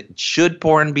down to, should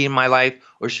porn be in my life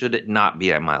or should it not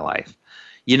be in my life?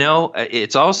 You know,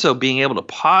 it's also being able to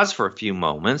pause for a few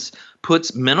moments,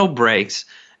 puts mental breaks,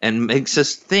 and makes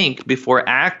us think before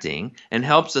acting, and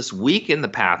helps us weaken the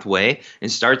pathway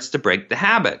and starts to break the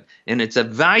habit. And it's a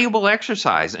valuable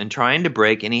exercise in trying to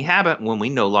break any habit when we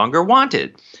no longer want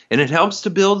it. And it helps to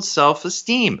build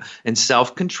self-esteem and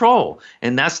self-control.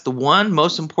 And that's the one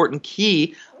most important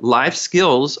key life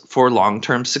skills for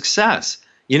long-term success.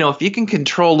 You know, if you can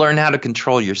learn how to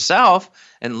control yourself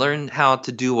and learn how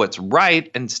to do what's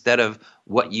right instead of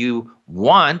what you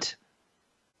want,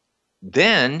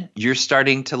 then you're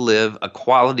starting to live a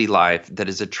quality life that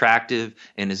is attractive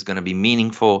and is going to be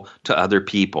meaningful to other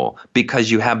people, because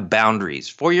you have boundaries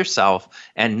for yourself,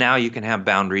 and now you can have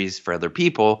boundaries for other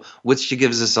people, which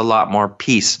gives us a lot more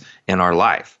peace in our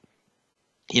life.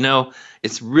 You know,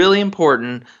 it's really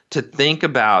important to think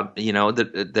about, you know,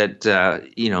 that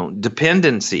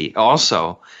dependency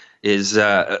also is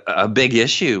a big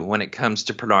issue when it comes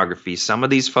to pornography. Some of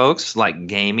these folks like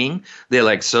gaming, they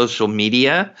like social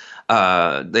media,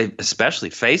 especially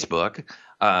Facebook,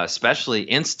 especially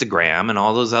Instagram and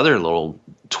all those other little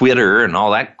Twitter and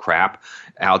all that crap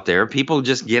out there. People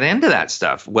just get into that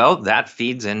stuff. Well, that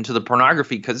feeds into the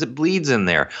pornography because it bleeds in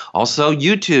there. Also,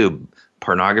 YouTube.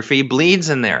 Pornography bleeds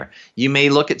in there. You may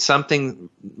look at something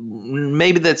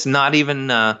maybe that's not even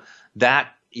that,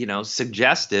 you know,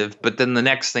 suggestive, but then the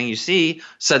next thing you see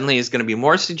suddenly is going to be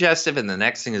more suggestive, and the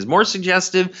next thing is more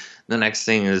suggestive. The next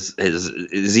thing is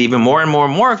even more and more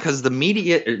and more, because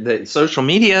the social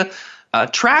media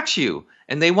tracks you,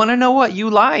 and they want to know what you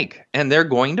like, and they're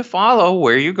going to follow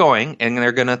where you're going, and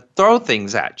they're going to throw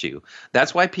things at you.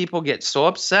 That's why people get so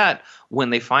upset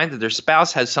when they find that their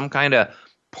spouse has some kind of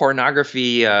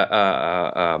pornography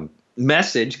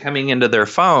message coming into their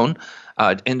phone,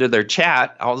 into their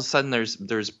chat. All of a sudden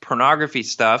there's pornography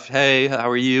stuff. Hey, how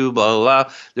are you? Blah, blah,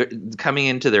 blah. They're coming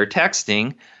into their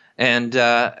texting. And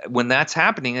when that's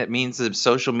happening, it means that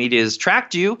social media has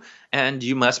tracked you, and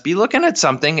you must be looking at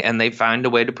something, and they find a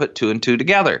way to put two and two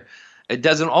together. It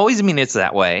doesn't always mean it's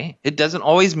that way. It doesn't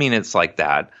always mean it's like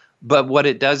that. But what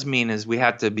it does mean is we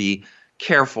have to be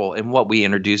careful in what we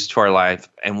introduce to our life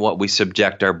and what we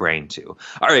subject our brain to.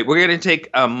 All right, we're going to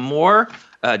take a more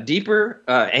deeper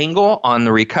angle on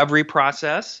the recovery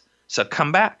process. So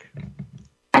come back.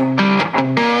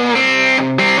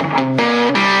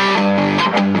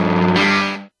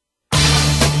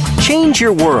 Change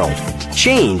your world.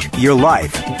 Change your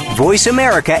life.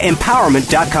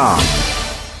 VoiceAmericaEmpowerment.com.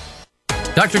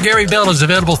 Dr. Gary Bell is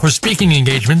available for speaking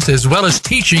engagements as well as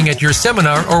teaching at your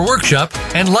seminar or workshop,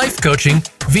 and life coaching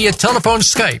via telephone,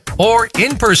 Skype, or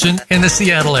in person in the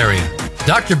Seattle area.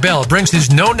 Dr. Bell brings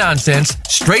his no-nonsense,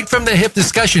 straight-from-the-hip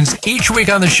discussions each week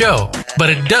on the show, but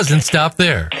it doesn't stop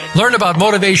there. Learn about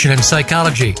motivation and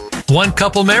psychology,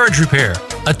 one-couple marriage repair,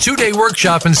 a 2-day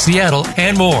workshop in Seattle,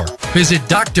 and more. Visit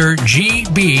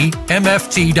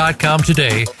drgbmft.com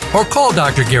today or call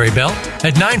Dr. Gary Bell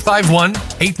at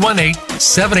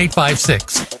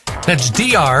 951-818-7856. That's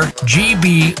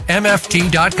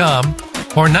drgbmft.com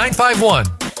or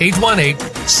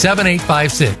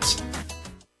 951-818-7856.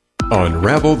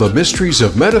 Unravel the mysteries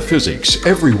of metaphysics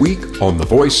every week on the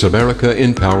Voice America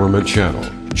Empowerment Channel.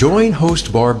 Join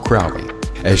host Barb Crowley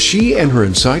as she and her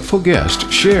insightful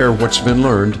guest share what's been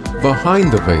learned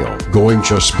behind the veil, going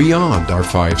just beyond our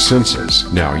 5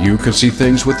 senses. Now you can see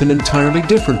things with an entirely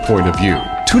different point of view.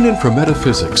 Tune in for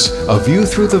Metaphysics, A View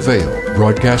Through the Veil,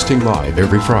 broadcasting live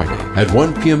every Friday at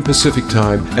 1 p.m. Pacific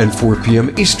Time and 4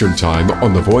 p.m. Eastern Time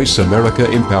on the Voice America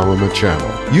Empowerment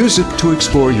Channel. Use it to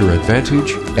explore your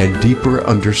advantage and deeper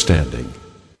understanding.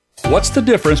 What's the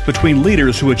difference between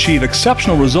leaders who achieve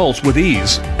exceptional results with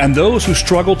ease and those who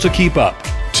struggle to keep up?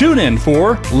 Tune in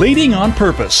for Leading on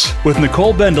Purpose with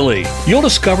Nicole Bendalee. You'll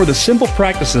discover the simple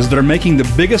practices that are making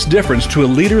the biggest difference to a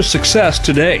leader's success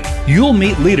today. You'll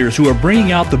meet leaders who are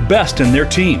bringing out the best in their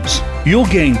teams. You'll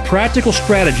gain practical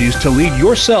strategies to lead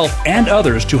yourself and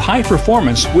others to high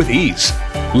performance with ease.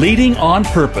 Leading on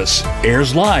Purpose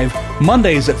airs live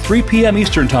Mondays at 3 p.m.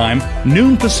 Eastern Time,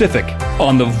 noon Pacific,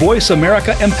 on the Voice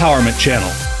America Empowerment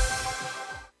Channel.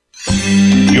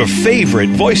 Your favorite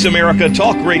Voice America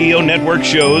Talk Radio Network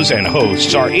shows and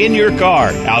hosts are in your car,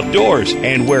 outdoors,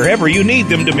 and wherever you need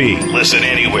them to be. Listen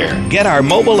anywhere. Get our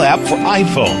mobile app for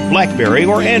iPhone, BlackBerry,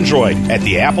 or Android at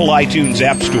the Apple iTunes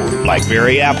App Store,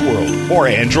 BlackBerry App World, or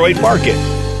Android Market.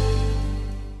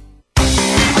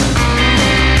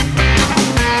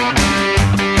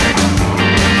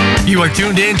 You are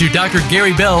tuned in to Dr.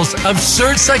 Gary Bell's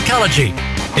Absurd Psychology.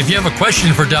 If you have a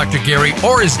question for Dr. Gary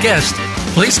or his guest,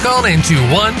 please call in to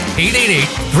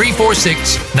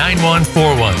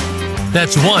 1-888-346-9141.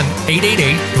 That's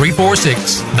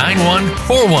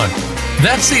 1-888-346-9141.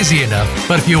 That's easy enough,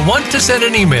 but if you want to send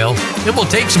an email, it will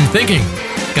take some thinking.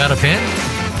 Got a pen?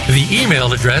 The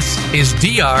email address is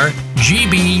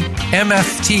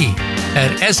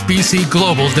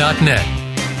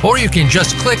drgbmft@sbcglobal.net. Or you can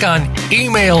just click on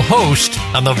Email Host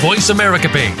on the Voice America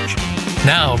page.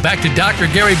 Now, back to Dr.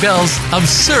 Gary Bell's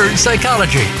Absurd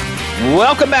Psychology.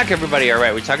 Welcome back, everybody. All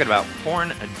right, we're talking about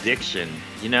porn addiction.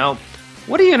 You know,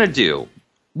 what are you going to do?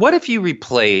 What if you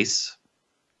replace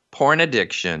porn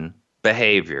addiction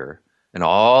behavior and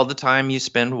all the time you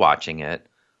spend watching it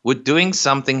with doing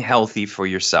something healthy for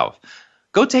yourself?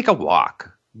 Go take a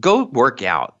walk. Go work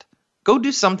out. Go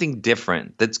do something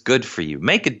different that's good for you.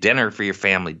 Make a dinner for your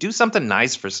family. Do something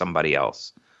nice for somebody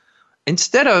else.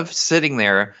 Instead of sitting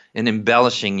there and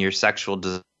embellishing your sexual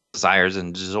desires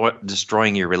and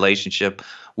destroying your relationship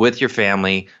with your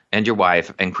family and your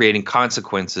wife and creating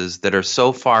consequences that are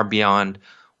so far beyond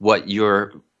what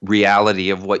your reality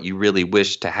of what you really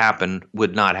wish to happen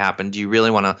would not happen. Do you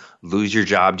really want to lose your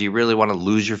job? Do you really want to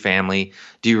lose your family?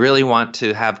 Do you really want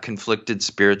to have conflicted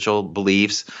spiritual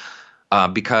beliefs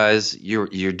because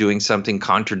you're doing something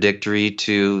contradictory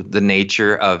to the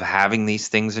nature of having these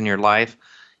things in your life?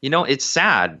 You know, it's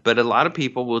sad, but a lot of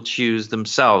people will choose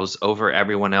themselves over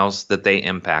everyone else that they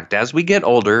impact. As we get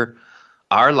older,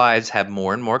 our lives have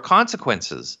more and more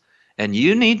consequences, and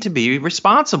you need to be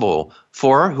responsible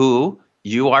for who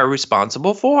you are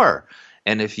responsible for.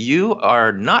 And if you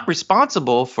are not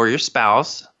responsible for your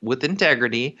spouse with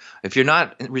integrity, if you're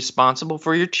not responsible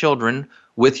for your children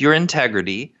with your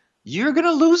integrity, you're going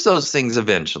to lose those things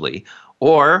eventually.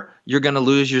 Or you're going to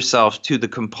lose yourself to the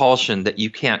compulsion that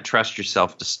you can't trust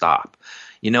yourself to stop.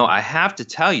 You know, I have to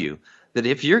tell you that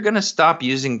if you're going to stop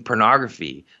using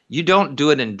pornography, you don't do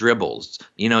it in dribbles.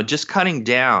 You know, just cutting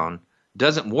down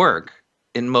doesn't work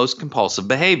in most compulsive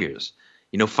behaviors.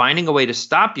 You know, finding a way to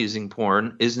stop using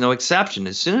porn is no exception.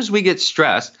 As soon as we get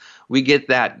stressed, we get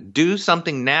that do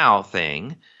something now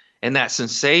thing, and that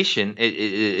sensation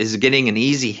is getting an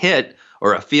easy hit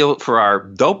or a feel for our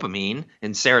dopamine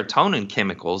and serotonin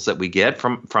chemicals that we get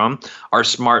from our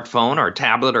smartphone, our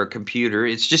tablet, or computer.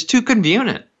 It's just too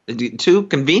convenient. And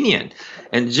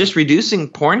just reducing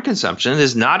porn consumption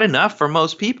is not enough for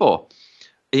most people.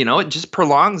 You know, it just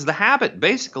prolongs the habit.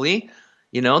 Basically,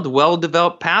 you know, the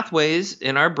well-developed pathways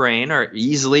in our brain are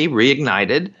easily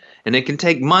reignited, and it can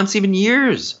take months, even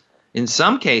years, in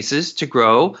some cases, to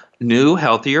grow new,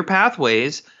 healthier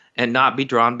pathways and not be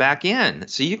drawn back in.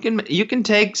 So you can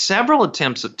take several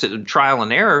attempts to trial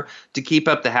and error to keep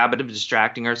up the habit of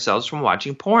distracting ourselves from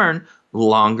watching porn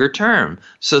longer term.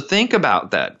 So think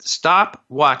about that. Stop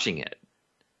watching it.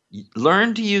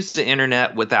 Learn to use the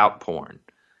internet without porn.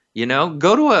 You know,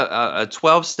 go to a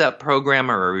 12-step program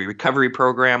or a recovery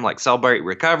program like Celebrate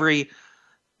Recovery.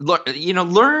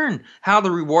 Learn how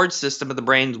the reward system of the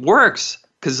brain works,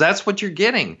 because that's what you're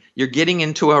getting. You're getting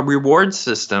into a reward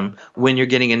system when you're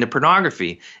getting into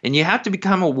pornography. And you have to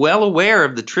become well aware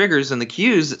of the triggers and the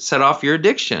cues that set off your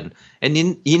addiction. And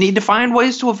you need to find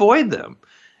ways to avoid them.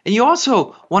 And you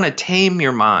also want to tame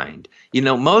your mind. You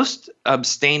know, most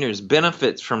abstainers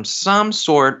benefit from some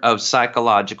sort of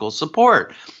psychological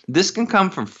support. This can come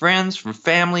from friends, from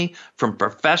family, from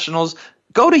professionals.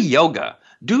 Go to yoga.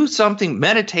 Do something,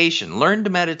 meditation. Learn to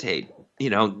meditate. You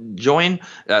know, join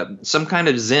some kind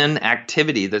of Zen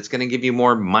activity that's going to give you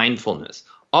more mindfulness.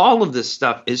 All of this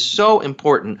stuff is so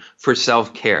important for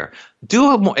self-care.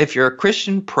 Do it more. If you're a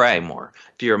Christian, pray more.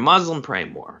 If you're a Muslim, pray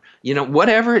more. You know,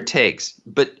 whatever it takes.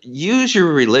 But use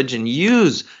your religion,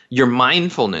 use your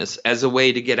mindfulness as a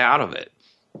way to get out of it.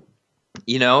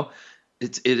 You know,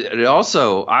 it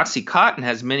also, Oxycontin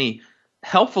has many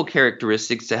helpful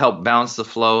characteristics to help balance the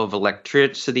flow of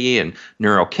electricity and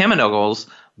neurochemicals,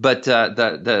 but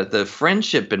the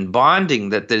friendship and bonding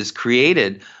that is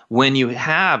created when you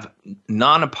have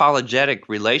non-apologetic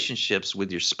relationships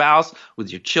with your spouse, with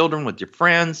your children, with your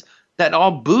friends, that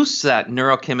all boosts that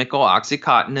neurochemical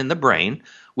oxytocin in the brain,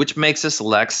 which makes us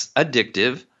less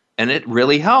addictive, and it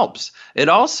really helps. It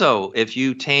also, if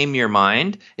you tame your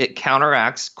mind, it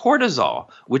counteracts cortisol,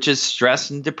 which is stress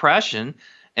and depression,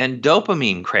 and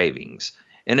dopamine cravings.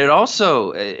 And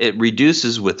it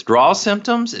reduces withdrawal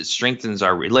symptoms. It strengthens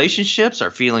our relationships,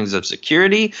 our feelings of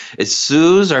security. It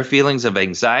soothes our feelings of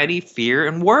anxiety, fear,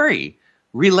 and worry.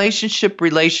 Relationship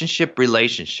and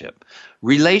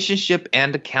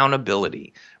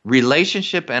accountability.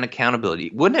 Relationship and accountability.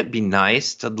 Wouldn't it be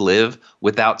nice to live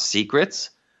without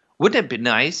secrets? Wouldn't it be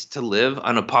nice to live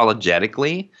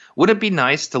unapologetically? Would it be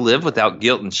nice to live without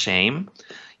guilt and shame?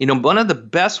 One of the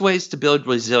best ways to build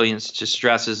resilience to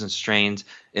stresses and strains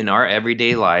in our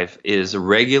everyday life is a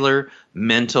regular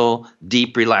mental,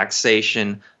 deep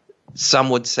relaxation. Some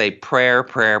would say prayer.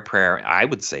 I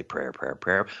would say prayer.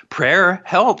 Prayer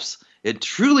helps. It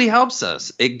truly helps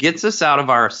us. It gets us out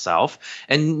of ourself.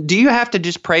 And do you have to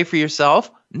just pray for yourself?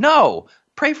 No.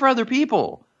 Pray for other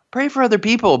people. Pray for other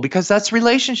people, because that's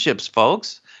relationships,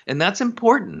 folks. And that's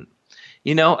important.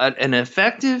 An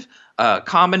effective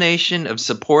combination of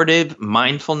supportive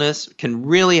mindfulness can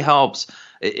really helps.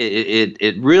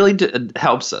 It really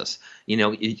helps us.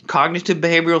 Cognitive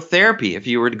behavioral therapy, if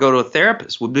you were to go to a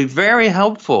therapist, would be very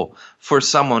helpful for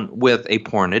someone with a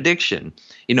porn addiction.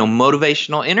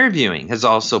 Motivational interviewing has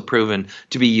also proven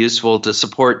to be useful to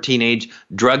support teenage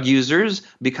drug users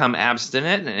become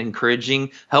abstinent and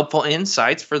encouraging helpful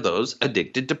insights for those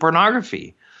addicted to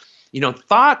pornography.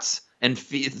 Thoughts and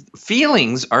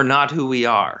feelings are not who we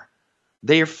are.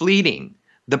 They are fleeting.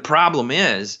 The problem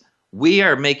is we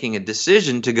are making a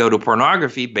decision to go to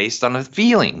pornography based on a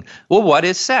feeling. Well, what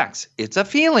is sex? It's a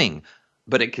feeling,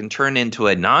 but it can turn into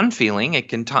a non-feeling. It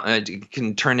can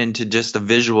turn into just a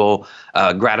visual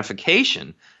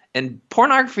gratification. And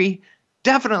pornography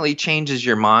definitely changes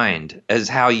your mind as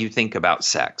how you think about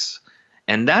sex.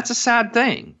 And that's a sad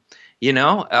thing.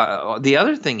 The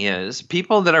other thing is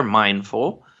people that are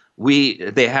mindful,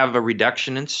 they have a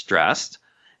reduction in stress.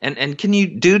 And can you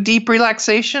do deep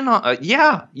relaxation?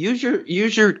 Yeah, use your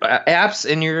apps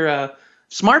in your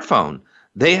smartphone.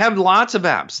 They have lots of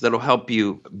apps that'll help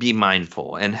you be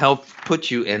mindful and help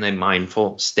put you in a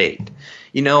mindful state.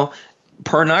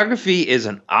 Pornography is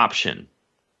an option.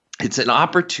 It's an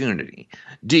opportunity.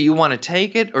 Do you want to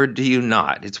take it or do you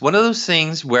not? It's one of those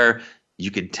things where you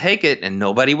could take it and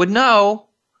nobody would know,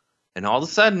 and all of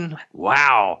a sudden,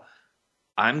 wow,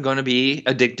 I'm going to be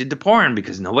addicted to porn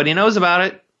because nobody knows about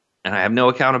it. And I have no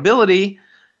accountability.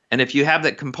 And if you have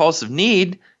that compulsive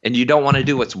need and you don't want to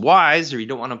do what's wise, or you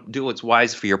don't want to do what's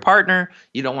wise for your partner,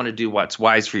 you don't want to do what's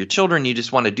wise for your children, you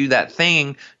just want to do that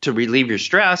thing to relieve your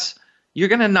stress, you're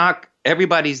going to knock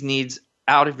everybody's needs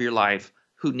out of your life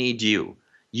who need you.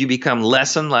 You become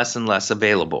less and less and less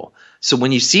available. So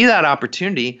when you see that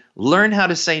opportunity, learn how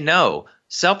to say no.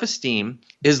 Self-esteem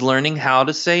is learning how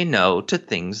to say no to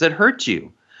things that hurt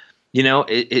you.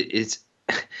 It's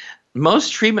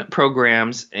most treatment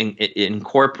programs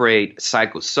incorporate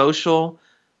psychosocial,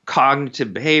 cognitive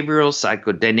behavioral,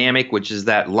 psychodynamic, which is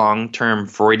that long-term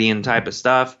Freudian type of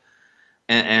stuff,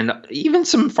 and even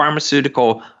some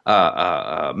pharmaceutical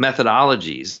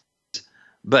methodologies.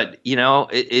 But,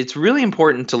 it's really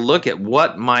important to look at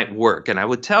what might work. And I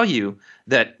would tell you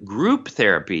that group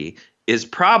therapy is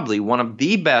probably one of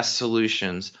the best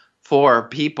solutions for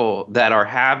people that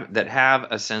have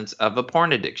a sense of a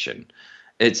porn addiction.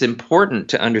 It's important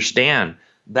to understand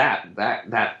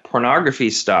that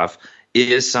pornography stuff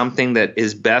is something that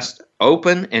is best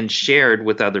open and shared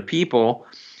with other people.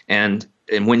 And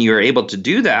when you're able to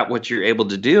do that, what you're able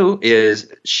to do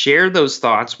is share those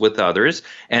thoughts with others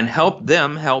and help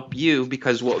them help you,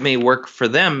 because what may work for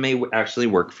them may actually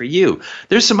work for you.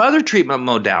 There's some other treatment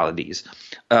modalities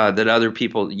that other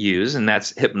people use, and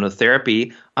that's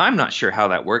hypnotherapy. I'm not sure how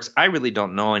that works. I really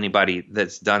don't know anybody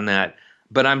that's done that.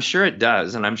 But I'm sure it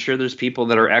does, and I'm sure there's people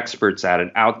that are experts at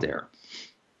it out there.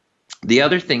 The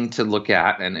other thing to look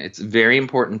at, and it's very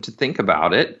important to think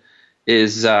about it,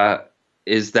 is that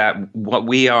what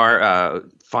we are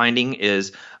finding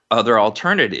is other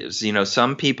alternatives.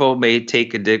 Some people may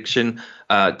take addiction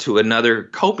to another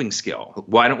coping skill.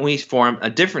 Why don't we form a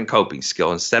different coping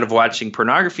skill? Instead of watching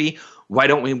pornography, why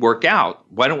don't we work out?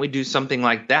 Why don't we do something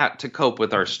like that to cope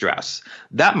with our stress?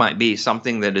 That might be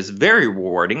something that is very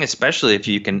rewarding, especially if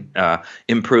you can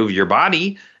improve your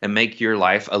body and make your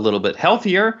life a little bit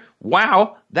healthier.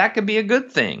 Wow, that could be a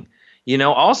good thing.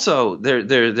 Also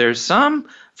there's some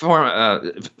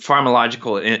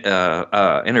pharmacological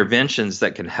interventions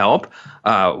that can help.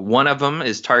 One of them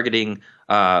is targeting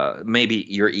maybe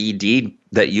your ED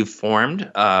that you've formed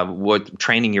with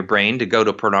training your brain to go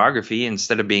to pornography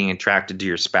instead of being attracted to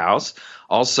your spouse.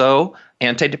 Also,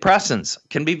 antidepressants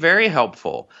can be very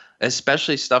helpful,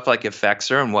 especially stuff like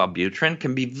Effexor and Wellbutrin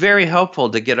can be very helpful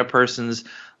to get a person's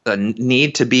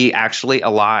need to be actually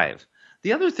alive.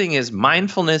 The other thing is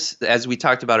mindfulness, as we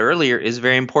talked about earlier, is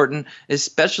very important,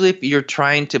 especially if you're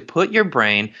trying to put your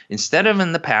brain, instead of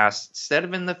in the past, instead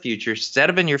of in the future,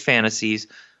 instead of in your fantasies,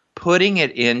 putting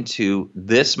it into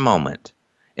this moment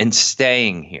and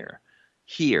staying here.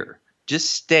 Just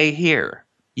stay here.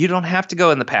 You don't have to go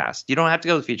in the past. You don't have to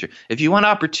go to the future. If you want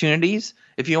opportunities,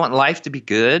 if you want life to be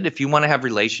good, if you want to have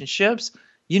relationships,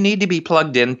 you need to be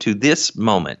plugged into this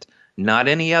moment, not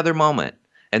any other moment.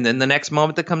 And then the next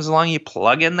moment that comes along, you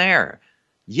plug in there.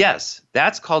 Yes,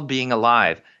 that's called being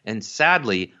alive. And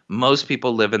sadly, most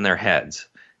people live in their heads.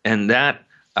 And that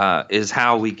is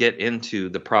how we get into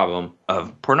the problem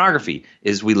of pornography,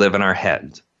 is we live in our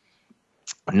heads,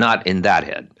 not in that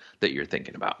head that you're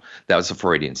thinking about. That was a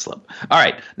Freudian slip. All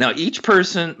right. Now, each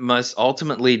person must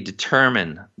ultimately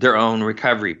determine their own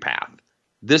recovery path.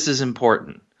 This is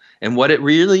important. And what it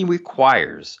really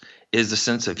requires is a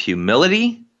sense of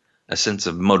humility, a sense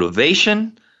of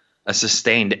motivation, a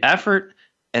sustained effort,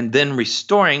 and then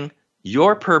restoring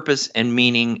your purpose and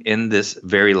meaning in this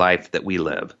very life that we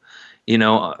live.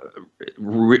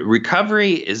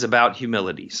 Recovery is about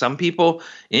humility. Some people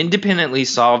independently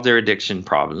solve their addiction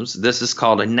problems. This is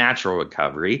called a natural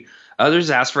recovery. Others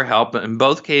ask for help. In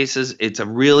both cases, it's a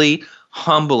really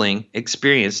humbling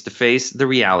experience to face the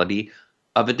reality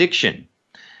of addiction.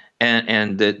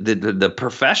 And the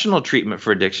professional treatment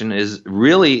for addiction is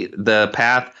really the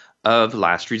path of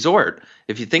last resort.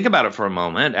 If you think about it for a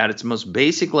moment, at its most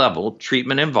basic level,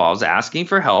 treatment involves asking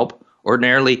for help.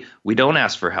 Ordinarily, we don't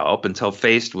ask for help until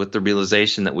faced with the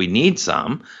realization that we need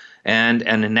some. And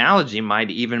an analogy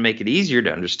might even make it easier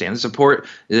to understand. Support.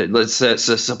 Let's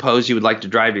suppose you would like to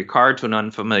drive your car to an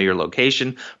unfamiliar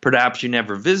location. Perhaps you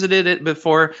never visited it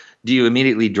before. Do you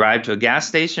immediately drive to a gas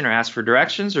station or ask for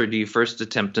directions, or do you first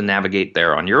attempt to navigate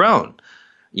there on your own?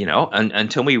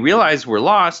 Until we realize we're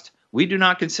lost, we do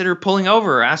not consider pulling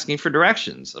over or asking for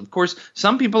directions. Of course,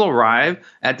 some people arrive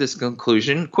at this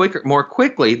conclusion more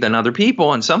quickly than other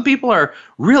people, and some people are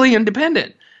really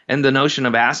independent. And the notion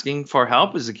of asking for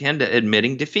help is akin to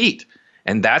admitting defeat.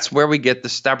 And that's where we get the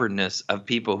stubbornness of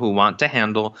people who want to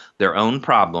handle their own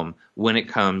problem when it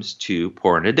comes to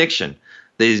porn addiction.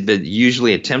 They've been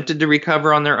usually attempted to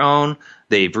recover on their own.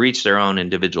 They've reached their own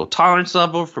individual tolerance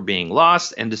level for being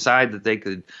lost and decide that they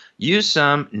could use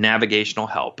some navigational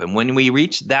help. And when we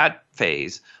reach that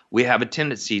phase, we have a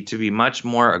tendency to be much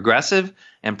more aggressive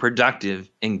and productive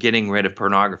in getting rid of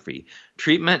pornography.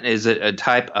 Treatment is a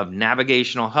type of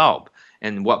navigational help.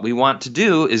 And what we want to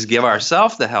do is give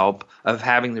ourselves the help of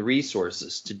having the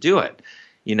resources to do it.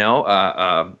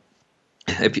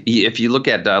 If you look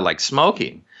at like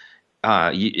smoking,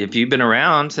 if you've been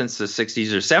around since the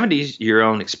 60s or 70s, your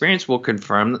own experience will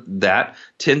confirm that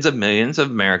tens of millions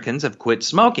of Americans have quit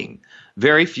smoking.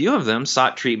 Very few of them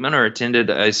sought treatment or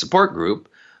attended a support group,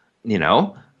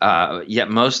 yet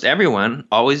most everyone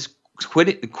always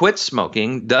quit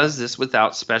smoking, does this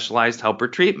without specialized help or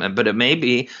treatment. But it may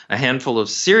be a handful of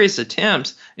serious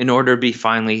attempts in order to be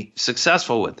finally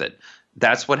successful with it.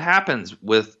 That's what happens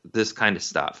with this kind of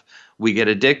stuff. We get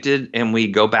addicted and we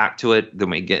go back to it.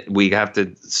 Then we have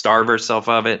to starve ourselves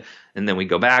of it, and then we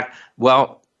go back.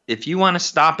 Well, if you want to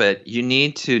stop it, you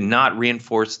need to not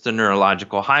reinforce the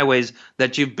neurological highways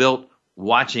that you've built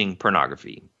watching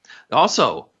pornography.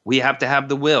 Also, we have to have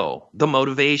the will, the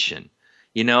motivation.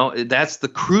 That's the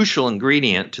crucial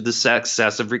ingredient to the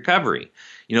success of recovery.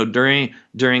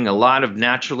 During a lot of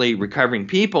naturally recovering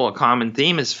people, a common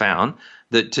theme is found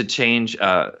that to change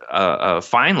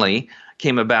finally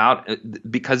came about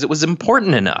because it was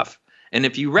important enough. And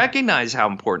if you recognize how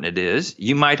important it is,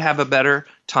 you might have a better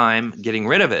time getting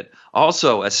rid of it.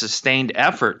 Also, a sustained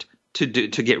effort to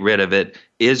get rid of it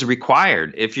is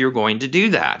required if you're going to do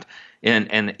that.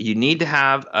 And you need to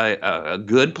have a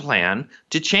good plan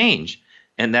to change.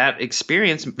 And that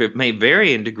experience may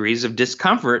vary in degrees of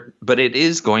discomfort, but it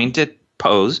is going to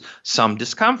pose some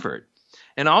discomfort.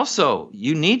 And also,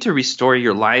 you need to restore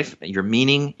your life, your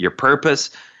meaning, your purpose.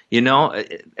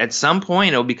 At some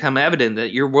point, it'll become evident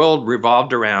that your world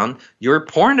revolved around your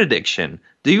porn addiction.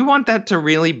 Do you want that to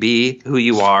really be who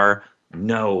you are?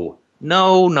 No.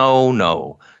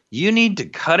 You need to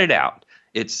cut it out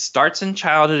It starts in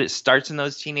childhood. It starts in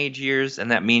those teenage years,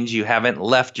 and that means you haven't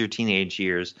left your teenage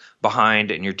years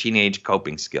behind and your teenage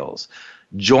coping skills.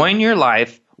 Join your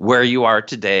life where you are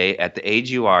today at the age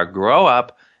you are. Grow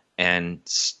up and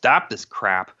stop this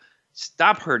crap.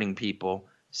 Stop hurting people.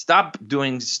 Stop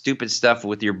doing stupid stuff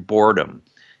with your boredom.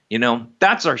 You know,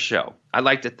 that's our show. I'd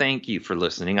like to thank you for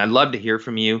listening. I'd love to hear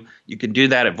from you. You can do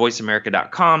that at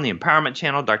voiceamerica.com, the Empowerment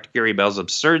Channel, Dr. Gary Bell's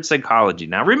Absurd Psychology.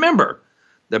 Now, remember,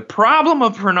 the problem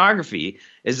of pornography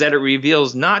is that it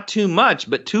reveals not too much,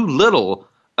 but too little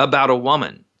about a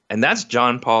woman. And that's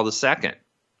John Paul II.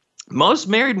 Most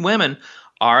married women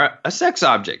are a sex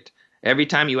object. Every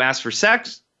time you ask for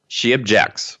sex, she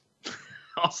objects.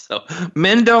 Also,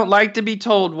 men don't like to be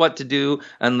told what to do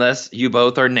unless you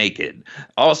both are naked.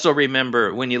 Also,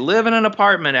 remember, when you live in an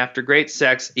apartment after great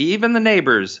sex, even the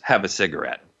neighbors have a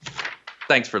cigarette.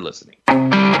 Thanks for listening.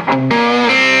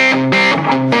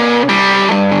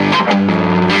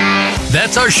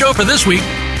 That's our show for this week.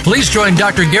 Please join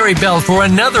Dr. Gary Bell for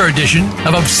another edition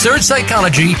of Absurd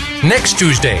Psychology next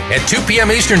Tuesday at 2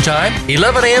 p.m. Eastern Time,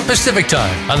 11 a.m. Pacific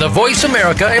Time on the Voice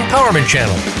America Empowerment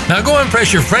Channel. Now go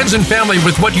impress your friends and family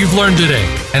with what you've learned today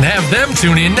and have them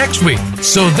tune in next week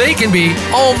so they can be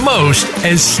almost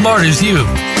as smart as you.